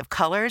variety of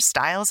colors,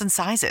 styles, and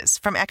sizes,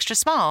 from extra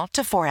small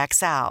to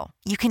 4XL.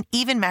 You can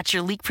even match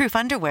your leak-proof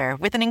underwear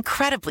with an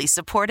incredibly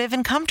supportive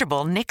and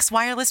comfortable Knix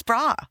wireless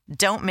bra.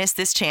 Don't miss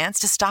this chance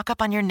to stock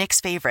up on your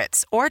Knix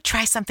favorites or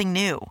try something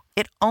new.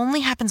 It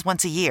only happens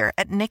once a year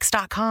at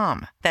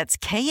Knix.com. That's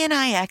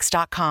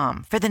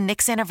KNIX.com for the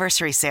Knix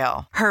Anniversary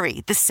Sale.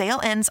 Hurry, the sale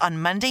ends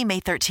on Monday,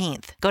 May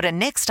 13th. Go to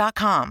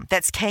Knix.com.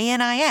 That's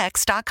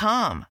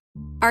KNIX.com.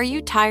 Are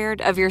you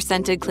tired of your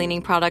scented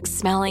cleaning products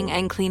smelling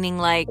and cleaning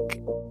like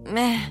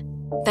meh?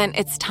 Then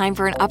it's time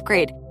for an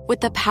upgrade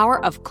with the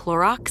power of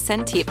Clorox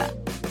Scentiva.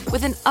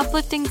 With an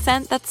uplifting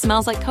scent that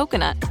smells like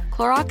coconut,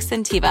 Clorox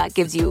Scentiva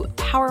gives you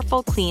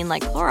powerful clean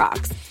like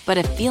Clorox, but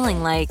a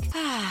feeling like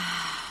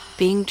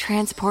being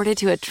transported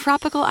to a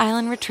tropical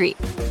island retreat.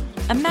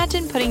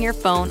 Imagine putting your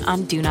phone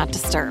on Do Not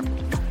Disturb,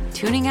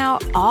 tuning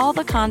out all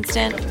the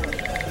constant,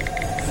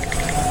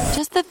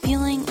 just the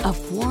feeling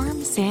of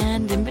warm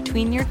sand in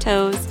between your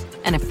toes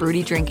and a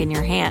fruity drink in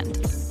your hand.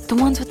 The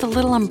ones with the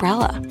little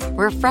umbrella.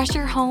 Refresh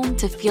your home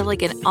to feel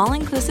like an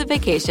all-inclusive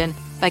vacation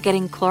by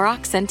getting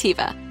Clorox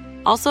Scentiva.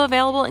 Also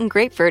available in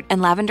grapefruit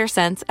and lavender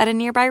scents at a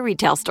nearby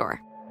retail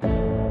store.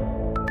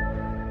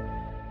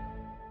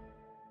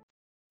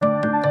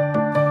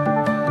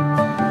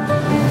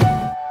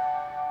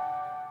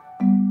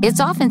 It's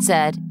often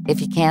said,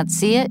 if you can't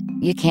see it,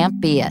 you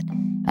can't be it.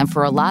 And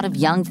for a lot of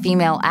young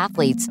female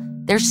athletes,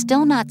 they're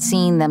still not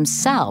seeing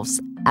themselves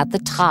at the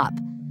top.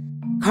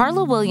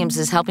 Carla Williams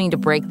is helping to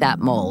break that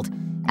mold.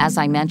 As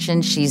I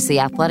mentioned, she's the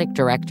athletic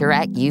director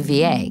at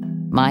UVA,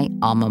 my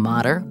alma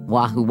mater,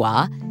 Wahoo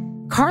Wah.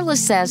 Carla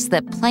says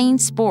that playing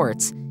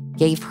sports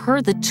gave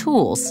her the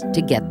tools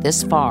to get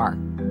this far.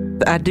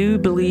 I do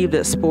believe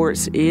that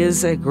sports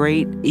is a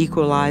great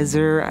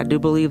equalizer. I do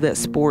believe that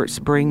sports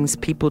brings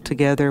people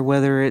together,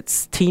 whether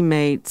it's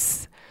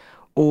teammates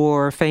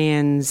or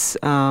fans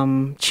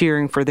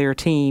cheering for their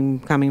team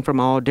coming from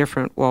all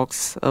different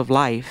walks of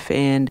life.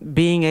 And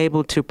being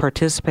able to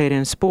participate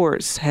in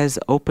sports has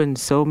opened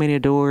so many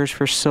doors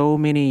for so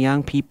many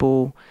young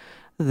people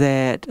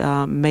that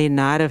may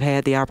not have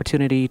had the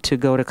opportunity to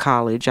go to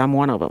college. I'm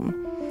one of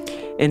them.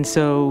 And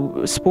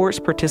so sports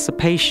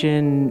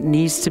participation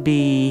needs to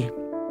be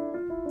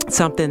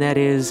something that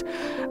is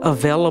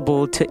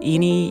available to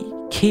any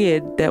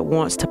kid that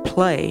wants to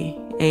play.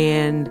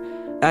 And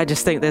I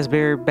just think that's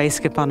very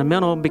basic and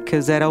fundamental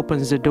because that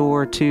opens the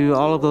door to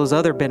all of those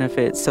other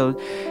benefits. So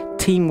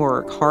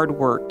teamwork, hard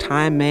work,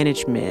 time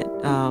management,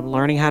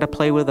 learning how to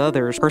play with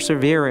others,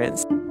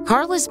 perseverance.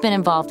 Carla's been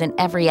involved in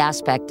every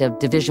aspect of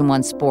Division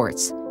I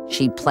sports.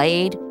 She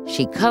played,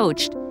 she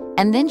coached,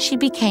 and then she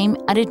became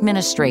an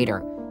administrator,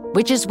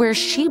 which is where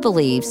she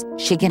believes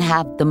she can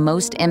have the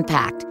most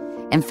impact.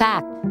 In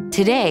fact,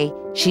 today,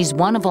 she's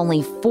one of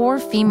only 4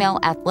 female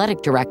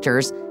athletic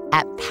directors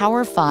at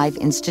Power 5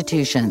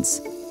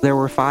 institutions. There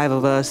were 5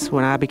 of us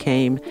when I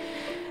became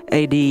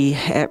AD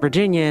at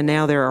Virginia, and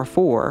now there are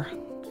 4.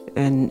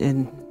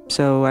 And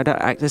so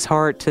it's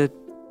hard to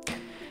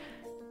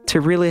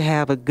really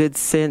have a good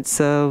sense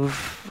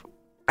of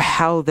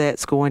how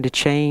that's going to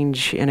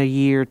change in a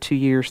year, 2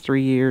 years,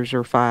 3 years,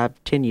 or 5,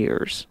 10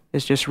 years.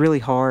 It's just really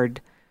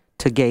hard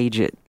to gauge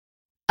it.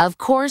 Of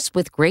course,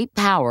 with great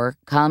power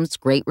comes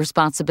great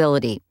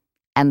responsibility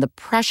and the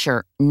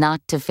pressure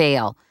not to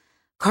fail.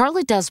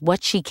 Carla does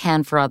what she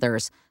can for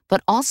others,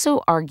 but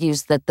also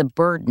argues that the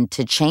burden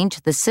to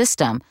change the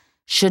system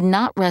should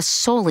not rest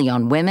solely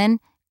on women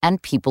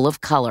and people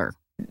of color.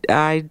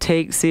 I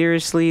take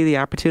seriously the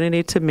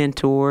opportunity to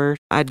mentor.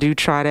 I do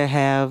try to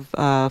have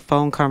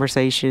phone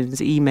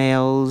conversations,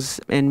 emails,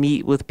 and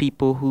meet with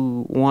people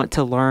who want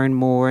to learn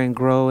more and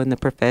grow in the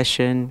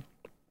profession.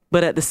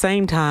 But at the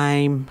same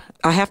time,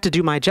 I have to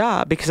do my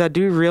job because I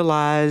do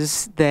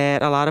realize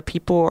that a lot of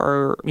people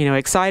are,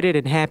 excited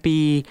and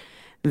happy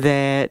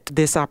that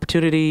this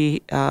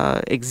opportunity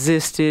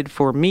existed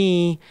for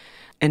me.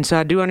 And so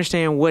I do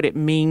understand what it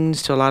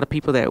means to a lot of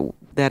people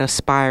that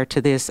aspire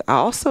to this. I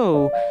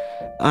also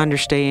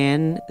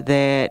understand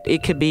that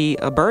it could be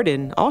a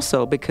burden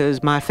also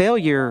because my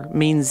failure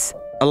means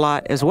a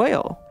lot as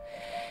well.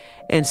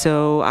 And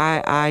so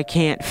I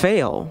can't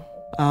fail.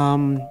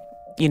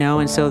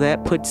 And so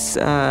that puts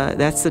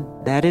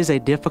that is a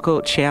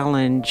difficult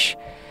challenge.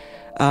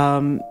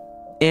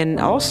 And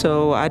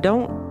also I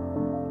don't,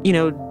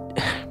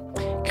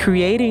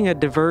 creating a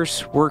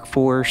diverse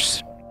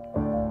workforce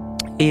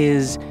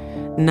is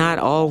not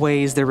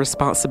always the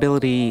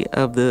responsibility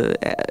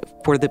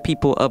for the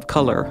people of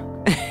color,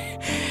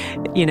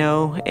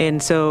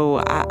 and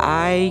so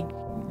I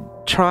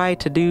try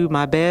to do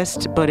my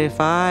best, but if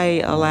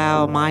I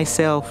allow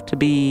myself to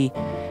be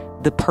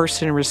the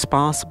person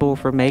responsible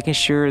for making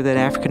sure that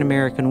African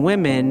American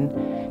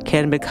women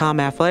can become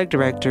athletic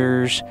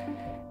directors,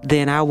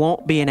 then I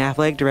won't be an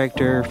athletic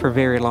director for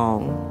very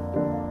long.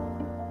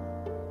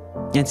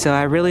 And so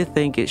I really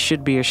think it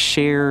should be a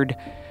shared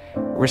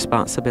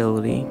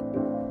responsibility.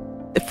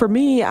 For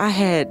me, I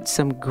had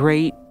some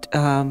great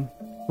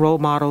role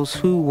models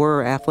who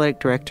were athletic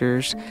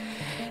directors,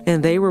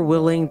 and they were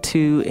willing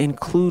to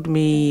include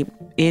me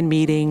in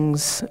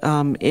meetings,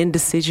 in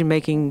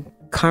decision-making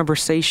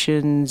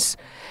conversations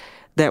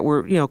that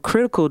were,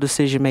 critical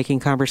decision-making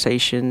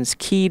conversations,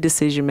 key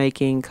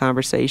decision-making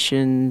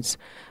conversations.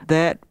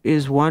 That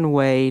is one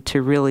way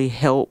to really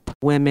help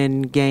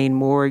women gain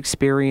more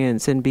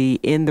experience and be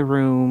in the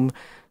room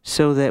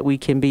so that we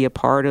can be a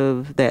part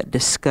of that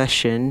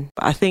discussion.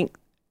 I think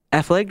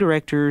athletic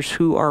directors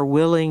who are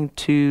willing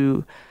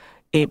to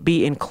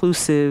be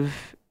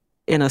inclusive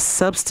in a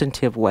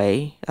substantive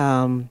way,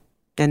 and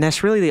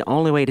that's really the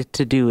only way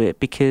to do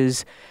it,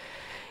 because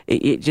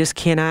it just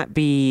cannot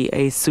be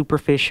a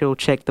superficial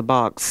check the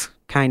box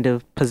kind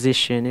of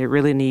position. It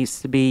really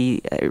needs to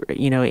be,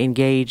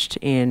 engaged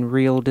in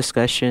real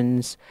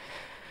discussions.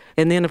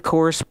 And then, of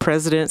course,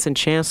 presidents and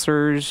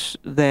chancellors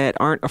that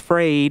aren't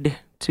afraid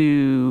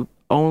to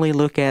only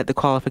look at the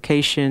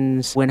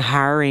qualifications when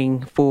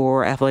hiring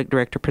for athletic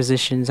director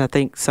positions. I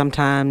think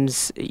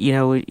sometimes,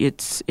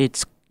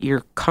 it's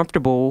you're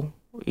comfortable,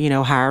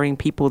 hiring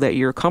people that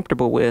you're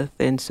comfortable with.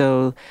 And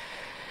so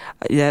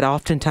that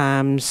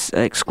oftentimes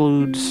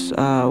excludes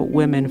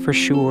women for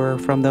sure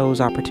from those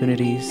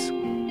opportunities.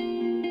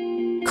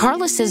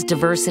 Carla says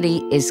diversity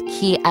is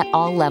key at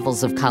all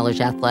levels of college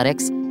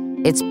athletics.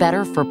 It's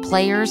better for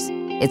players,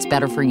 it's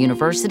better for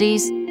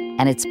universities,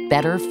 and it's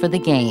better for the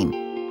game.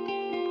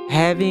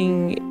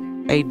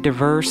 Having a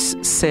diverse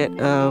set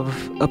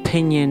of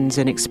opinions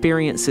and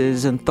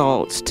experiences and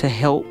thoughts to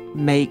help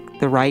make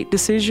the right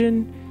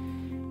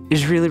decision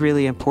is really,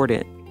 really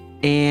important.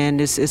 And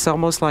it's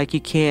almost like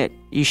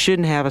you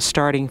shouldn't have a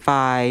starting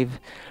five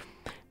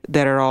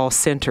that are all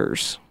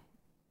centers,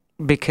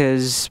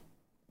 because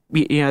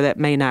that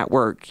may not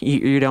work.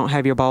 You don't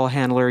have your ball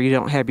handler, you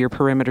don't have your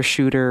perimeter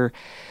shooter,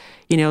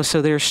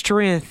 so there's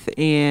strength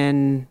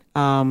in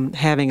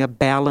having a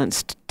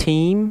balanced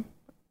team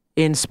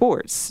in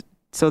sports.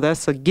 So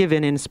that's a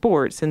given in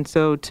sports. And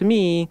so to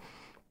me,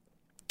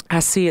 I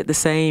see it the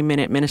same in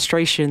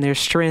administration. There's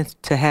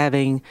strength to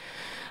having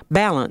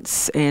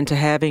balance and to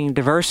having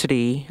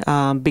diversity,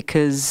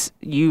 because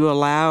you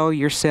allow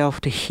yourself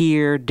to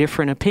hear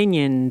different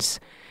opinions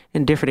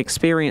and different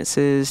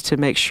experiences to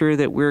make sure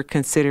that we're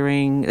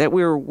considering that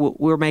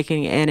we're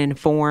making an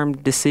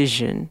informed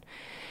decision.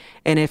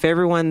 And if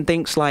everyone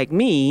thinks like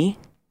me,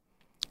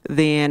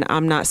 then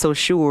I'm not so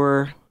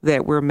sure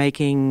that we're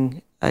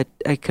making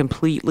a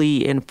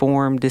completely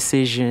informed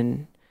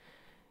decision.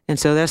 And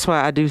so that's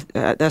why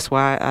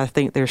I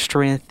think there's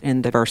strength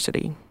in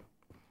diversity.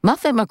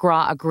 Muffet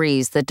McGraw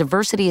agrees that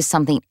diversity is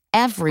something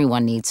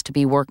everyone needs to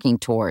be working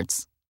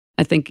towards.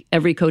 I think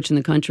every coach in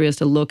the country has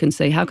to look and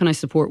say, how can I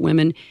support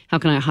women? How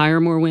can I hire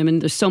more women?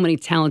 There's so many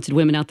talented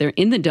women out there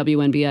in the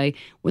WNBA.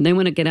 When they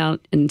want to get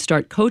out and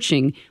start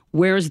coaching,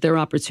 where's their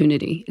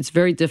opportunity? It's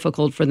very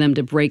difficult for them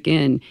to break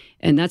in.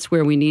 And that's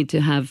where we need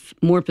to have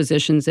more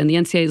positions. And the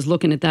NCAA is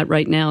looking at that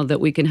right now, that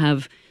we can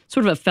have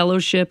sort of a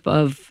fellowship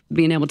of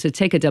being able to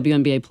take a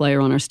WNBA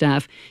player on our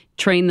staff,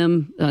 train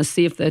them,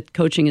 see if that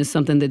coaching is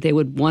something that they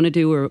would want to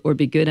do or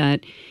be good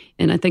at.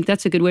 And I think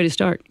that's a good way to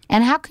start.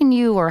 And how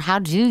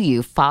do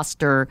you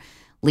foster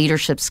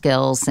leadership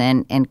skills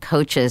and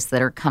coaches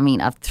that are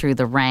coming up through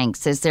the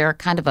ranks? Is there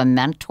kind of a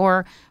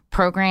mentor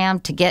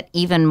program to get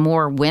even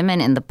more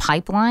women in the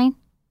pipeline?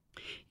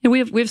 Yeah, we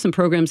have some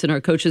programs in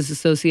our Coaches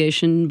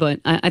Association,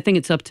 but I think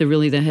it's up to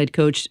really the head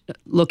coach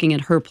looking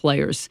at her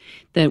players,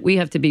 that we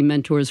have to be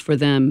mentors for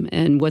them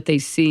and what they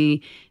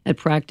see at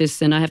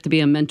practice, and I have to be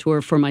a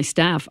mentor for my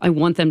staff. I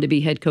want them to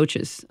be head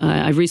coaches.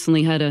 I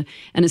recently had an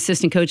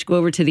assistant coach go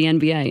over to the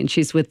NBA, and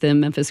she's with the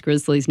Memphis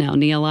Grizzlies now,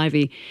 Niele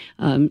Ivey,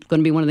 going to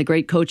be one of the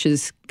great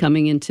coaches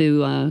coming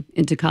into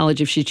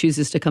college if she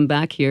chooses to come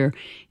back here.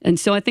 And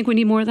so I think we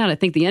need more of that. I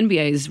think the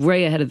NBA is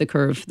way ahead of the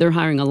curve. They're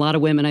hiring a lot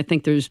of women. I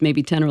think there's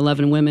maybe 10 or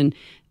 11 women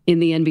in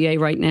the NBA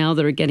right now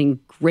that are getting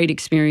great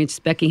experience.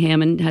 Becky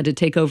Hammon had to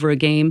take over a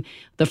game,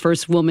 the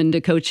first woman to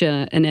coach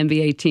an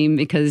NBA team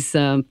because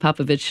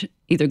Popovich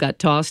either got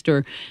tossed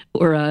or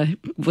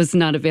was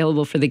not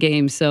available for the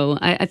game. So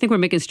I think we're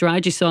making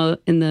strides. You saw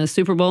in the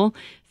Super Bowl,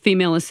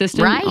 female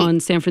assistant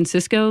on San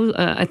Francisco.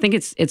 I think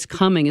it's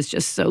coming. It's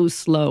just so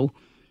slow.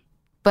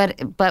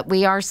 But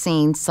we are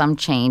seeing some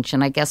change,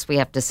 and I guess we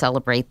have to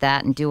celebrate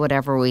that and do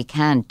whatever we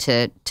can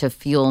to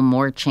fuel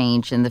more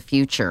change in the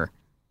future.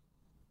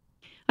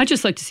 I'd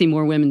just like to see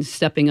more women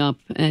stepping up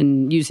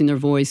and using their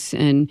voice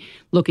and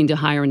looking to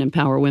hire and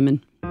empower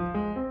women.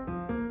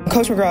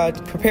 Coach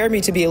McGraw prepared me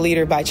to be a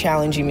leader by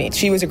challenging me.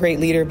 She was a great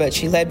leader, but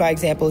she led by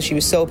example. She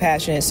was so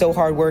passionate, so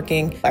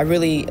hardworking. I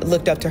really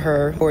looked up to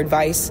her for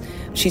advice.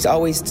 She's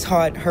always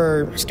taught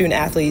her student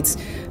athletes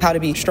how to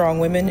be strong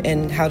women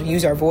and how to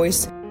use our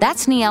voice.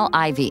 That's Niele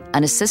Ivey,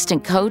 an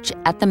assistant coach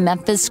at the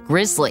Memphis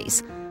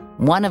Grizzlies,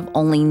 one of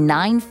only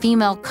 9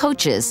 female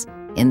coaches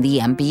in the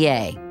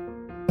NBA.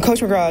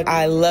 Coach McGraw,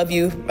 I love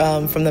you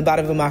from the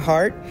bottom of my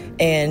heart,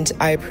 and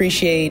I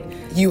appreciate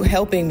you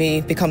helping me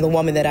become the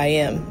woman that I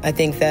am. I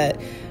think that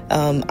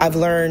I've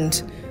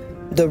learned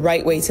the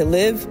right way to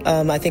live.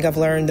 I think I've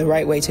learned the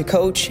right way to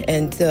coach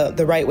and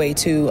the right way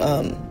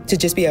to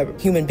just be a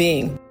human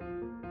being.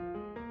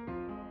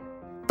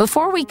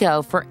 Before we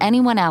go, for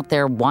anyone out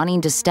there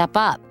wanting to step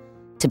up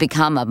to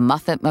become a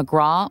Muffet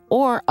McGraw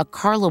or a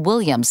Carla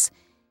Williams,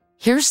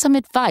 here's some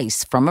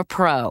advice from a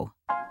pro.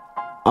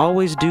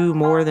 Always do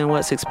more than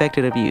what's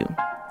expected of you.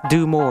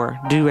 Do more,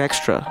 do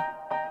extra.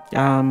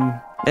 And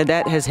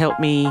that has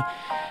helped me,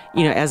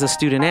 as a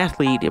student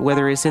athlete,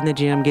 whether it's in the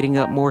gym getting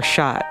up more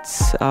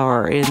shots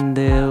or in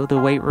the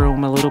weight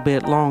room a little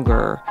bit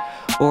longer,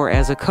 or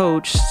as a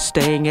coach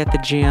staying at the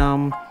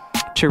gym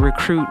to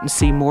recruit and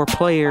see more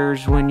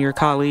players when your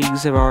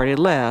colleagues have already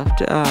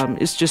left.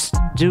 It's just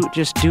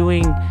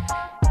doing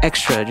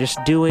extra,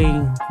 just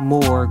doing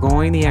more,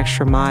 going the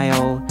extra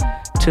mile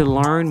to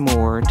learn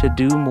more, to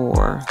do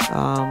more,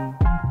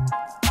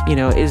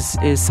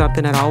 is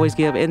something that I always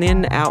give. And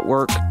then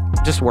outwork,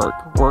 just work.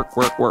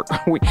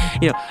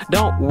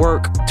 Don't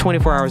work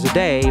 24 hours a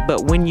day,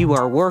 but when you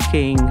are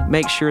working,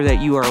 make sure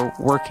that you are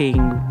working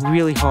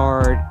really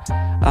hard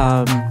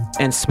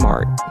and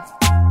smart.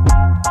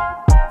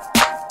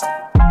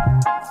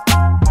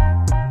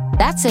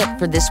 That's it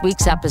for this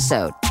week's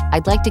episode.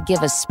 I'd like to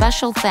give a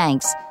special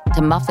thanks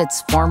to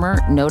Muffet's former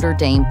Notre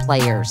Dame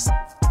players,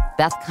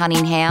 Beth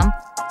Cunningham,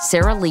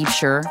 Sarah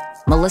Liebscher,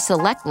 Melissa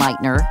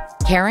Leckleitner,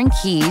 Karen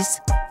Keyes,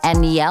 and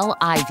Niele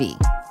Ivey.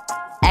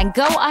 And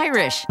go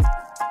Irish,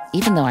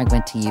 even though I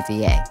went to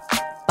UVA.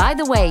 By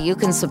the way, you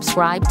can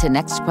subscribe to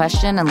Next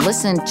Question and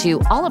listen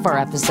to all of our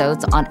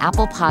episodes on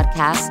Apple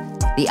Podcasts,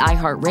 the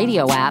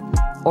iHeartRadio app,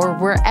 or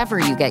wherever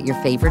you get your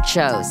favorite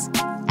shows.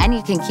 And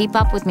you can keep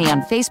up with me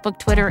on Facebook,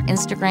 Twitter,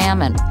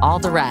 Instagram, and all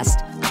the rest.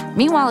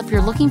 Meanwhile, if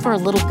you're looking for a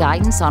little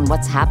guidance on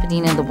what's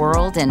happening in the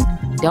world and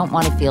don't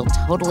want to feel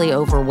totally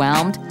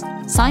overwhelmed,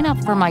 sign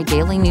up for my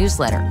daily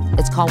newsletter.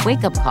 It's called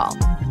Wake Up Call,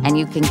 and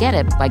you can get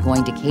it by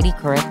going to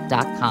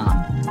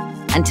katiecouric.com.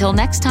 Until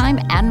next time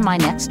and my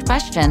next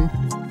question,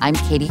 I'm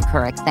Katie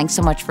Couric. Thanks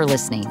so much for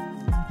listening.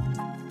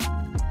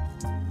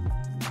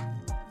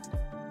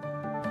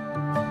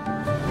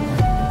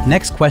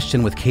 Next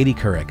Question with Katie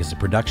Couric is a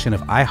production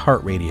of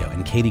iHeartRadio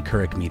and Katie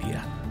Couric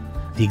Media.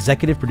 The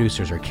executive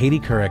producers are Katie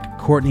Couric,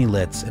 Courtney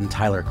Litz, and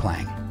Tyler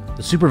Klang.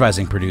 The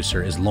supervising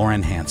producer is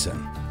Lauren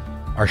Hansen.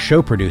 Our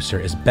show producer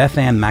is Beth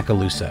Ann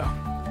Macaluso.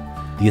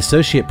 The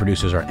associate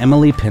producers are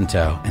Emily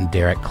Pinto and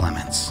Derek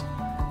Clements.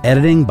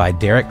 Editing by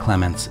Derek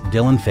Clements,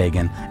 Dylan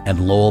Fagan,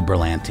 and Lowell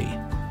Berlanti.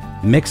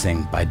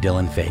 Mixing by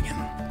Dylan Fagan.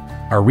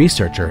 Our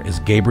researcher is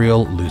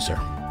Gabriel Loser.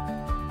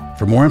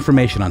 For more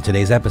information on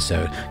today's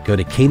episode, go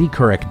to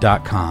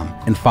katiecouric.com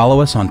and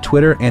follow us on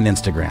Twitter and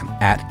Instagram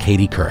at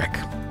Katie Couric.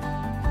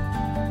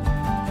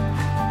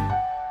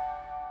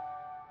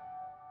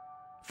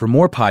 For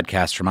more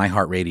podcasts from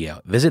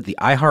iHeartRadio, visit the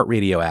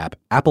iHeartRadio app,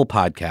 Apple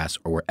Podcasts,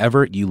 or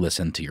wherever you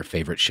listen to your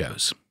favorite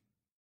shows.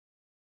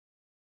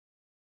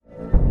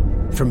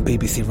 From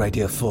BBC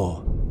Radio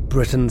 4,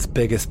 Britain's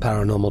biggest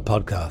paranormal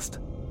podcast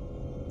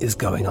is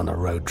going on a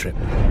road trip.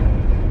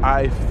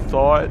 I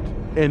thought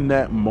in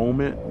that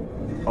moment,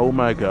 oh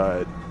my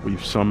God,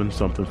 we've summoned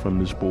something from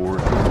this board.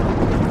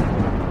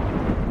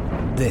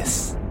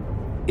 This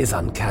is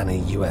Uncanny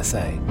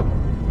USA.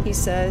 He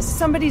says,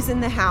 somebody's in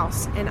the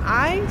house, and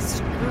I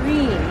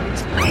screamed.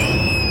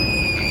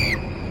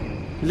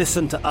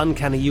 Listen to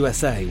Uncanny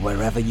USA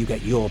wherever you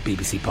get your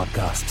BBC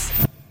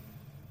podcasts,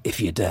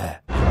 if you dare.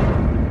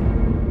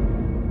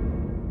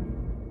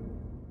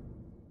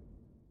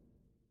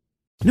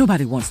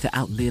 Nobody wants to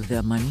outlive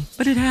their money,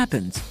 but it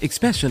happens,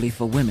 especially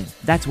for women.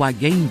 That's why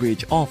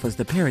Gainbridge offers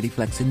the Parity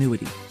Flex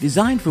annuity,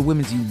 designed for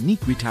women's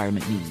unique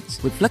retirement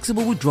needs. With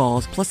flexible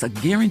withdrawals plus a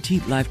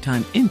guaranteed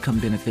lifetime income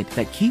benefit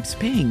that keeps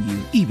paying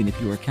you even if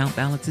your account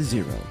balance is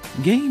zero.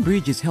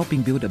 Gainbridge is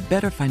helping build a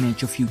better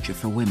financial future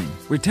for women.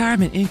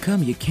 Retirement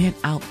income you can't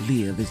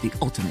outlive is the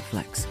ultimate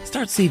flex.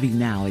 Start saving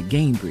now at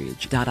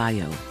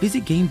Gainbridge.io.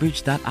 Visit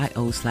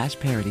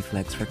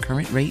Gainbridge.io/ParityFlex for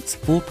current rates,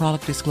 full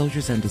product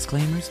disclosures and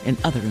disclaimers, and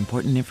other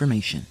important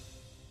information.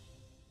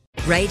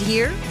 Right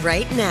here,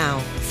 right now.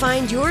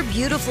 Find your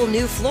beautiful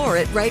new floor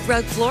at Right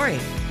Rug Flooring.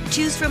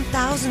 Choose from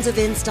thousands of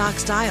in-stock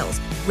styles,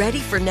 ready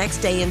for next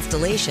day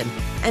installation,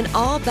 and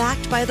all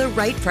backed by the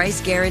right price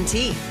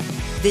guarantee.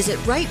 Visit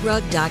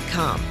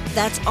rightrug.com.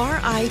 That's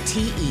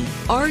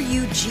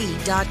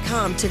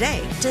RITERUG.com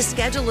today to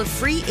schedule a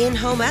free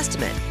in-home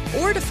estimate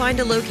or to find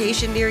a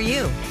location near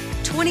you.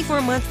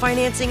 24-month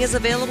financing is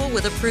available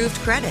with approved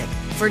credit.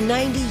 For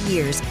 90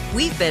 years,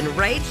 we've been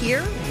right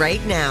here,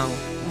 right now.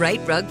 Right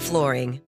Rug Flooring.